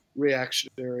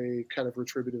reactionary kind of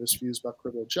retributivist views about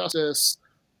criminal justice,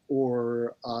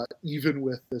 or even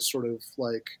with this sort of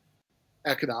like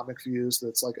economic views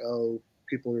that's like, oh,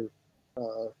 people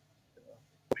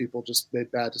just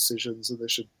made bad decisions and they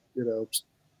should,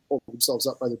 hold themselves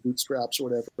up by the bootstraps or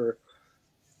whatever.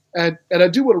 And I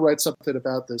do want to write something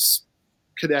about this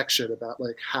connection, about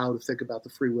like how to think about the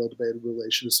free will debate in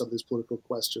relation to some of these political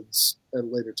questions at a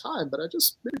later time. But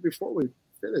maybe before we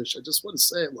finish, I just want to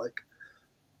say, like,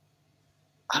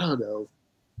 I don't know,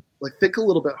 like, think a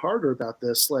little bit harder about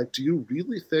this. Like, do you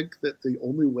really think that the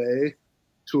only way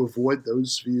to avoid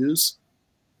those views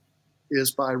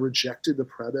is by rejecting the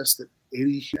premise that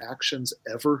any actions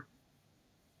ever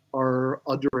are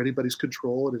under anybody's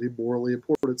control in any morally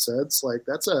important sense? Like,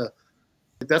 that's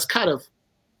kind of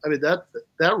I mean,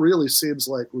 that really seems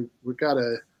like we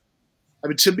gotta. I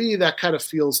mean, to me, that kind of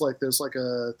feels like there's like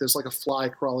a fly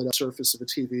crawling on the surface of a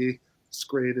TV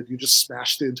screen, and you just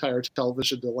smash the entire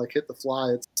television to like hit the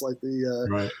fly. It's like the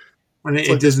Right. And it's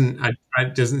it like this.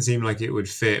 doesn't seem like it would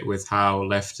fit with how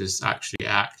leftists actually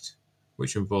act,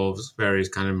 which involves various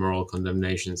kind of moral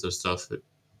condemnations of stuff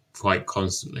quite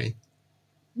constantly.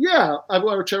 Yeah, I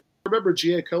remember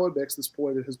G.A. Cohen makes this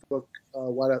point in his book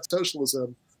 "Why Not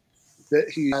Socialism," that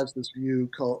he has this view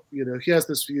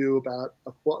about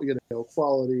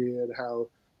equality and how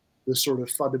this sort of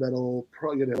fundamental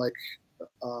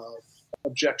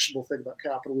objectionable thing about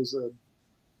capitalism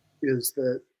is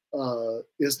that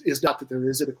is not that there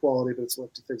is inequality, but it's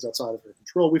left to things outside of their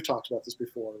control. We've talked about this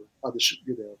before on the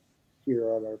here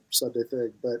on our Sunday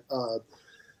thing, but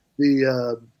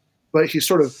but he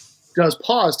sort of does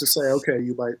pause to say, okay,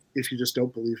 you might, if you just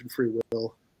don't believe in free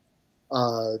will,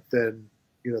 then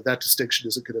that distinction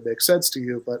isn't going to make sense to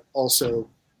you. But also,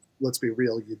 let's be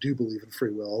real, you do believe in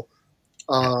free will.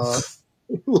 And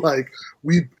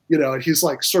he's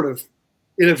like sort of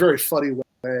in a very funny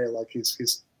way, like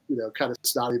he's kind of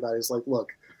snotty about it. He's like,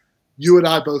 look, you and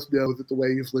I both know that the way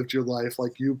you've lived your life,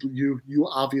 like you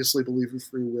obviously believe in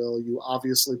free will. You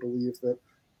obviously believe that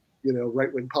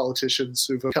right-wing politicians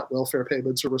who've cut welfare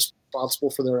payments are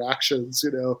responsible for their actions,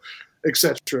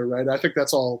 etc. Right? I think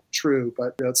that's all true,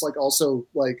 but it's like also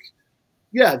like,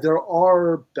 yeah, there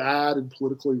are bad and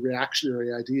politically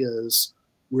reactionary ideas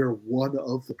where one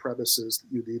of the premises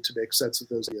that you need to make sense of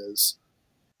those ideas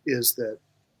is that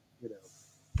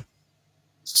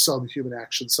some human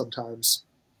actions sometimes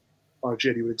are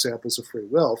genuine examples of free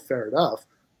will. Fair enough.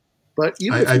 But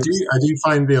I do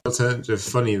find the alternative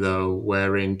funny though,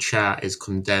 wherein chat is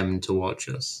condemned to watch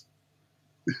us,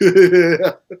 in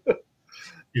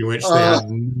which they had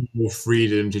no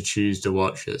freedom to choose to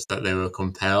watch us, that they were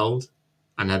compelled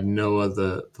and had no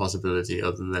other possibility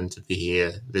other than to be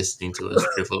here listening to us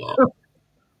drivel on.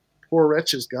 Poor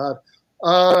wretches, God.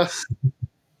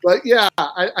 But yeah,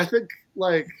 I think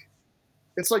like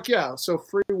it's like, yeah, so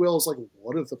free will is like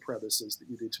one of the premises that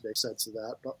you need to make sense of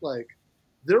that, but like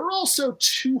there are also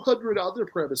 200 other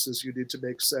premises you need to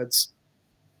make sense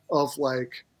of,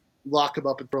 like lock them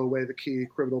up and throw away the key,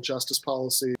 criminal justice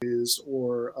policies,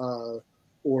 or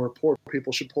poor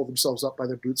people should pull themselves up by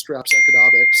their bootstraps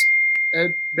economics.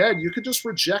 And man, you could just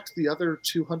reject the other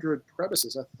 200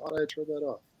 premises. I thought I had turned that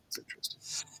off. It's interesting.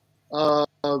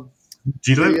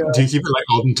 Do you keep it like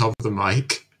on top of the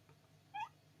mic?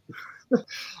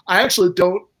 I actually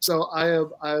don't. So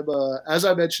I'm as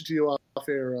I mentioned to you off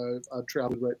air, I'm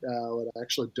traveling right now, and I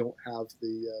actually don't have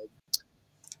the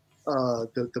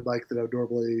mic that I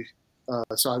normally.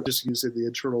 So I'm just using the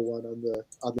internal one on the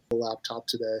laptop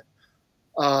today.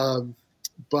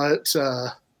 But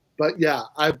yeah,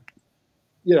 I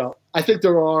think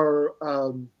there are.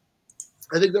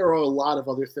 I think there are a lot of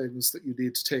other things that you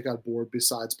need to take on board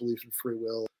besides belief in free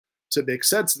will to make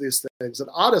sense of these things. And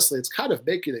honestly, it's kind of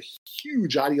making a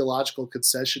huge ideological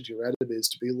concession to your enemies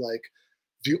to be like,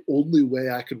 the only way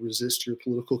I could resist your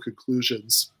political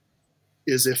conclusions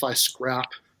is if I scrap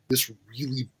this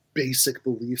really basic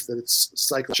belief that it's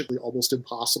psychologically almost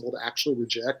impossible to actually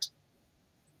reject.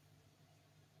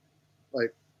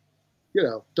 Like,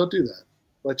 don't do that.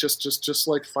 Like, just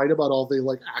like fight about all the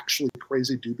like actually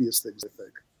crazy dubious things, I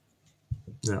think.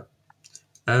 Yeah.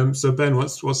 So Ben,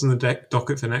 what's on the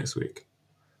docket for next week?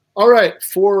 All right,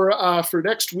 for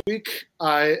next week,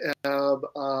 I'm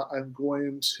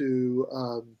going to.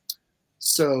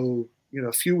 So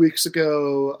a few weeks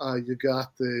ago, you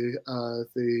got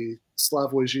the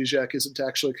Slavoj Žižek isn't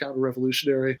actually a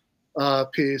counter-revolutionary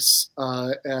piece,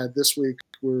 and this week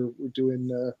we're doing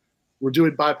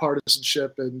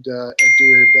bipartisanship and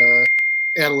doing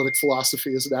analytic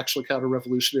philosophy isn't actually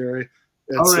counter-revolutionary.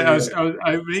 All right,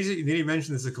 I nearly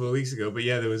mentioned this a couple of weeks ago, but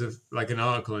yeah, there was an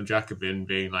article on Jacobin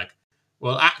being like,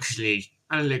 well, actually,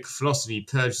 analytic philosophy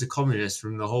purged the communists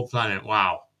from the whole planet.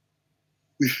 Wow.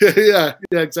 yeah,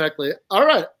 exactly. All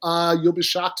right, you'll be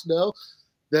shocked to know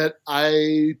that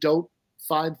I don't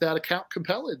find that account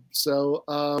compelling. So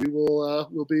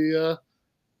we'll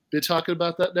be talking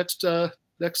about that next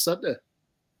Sunday.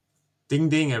 Ding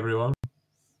ding, everyone.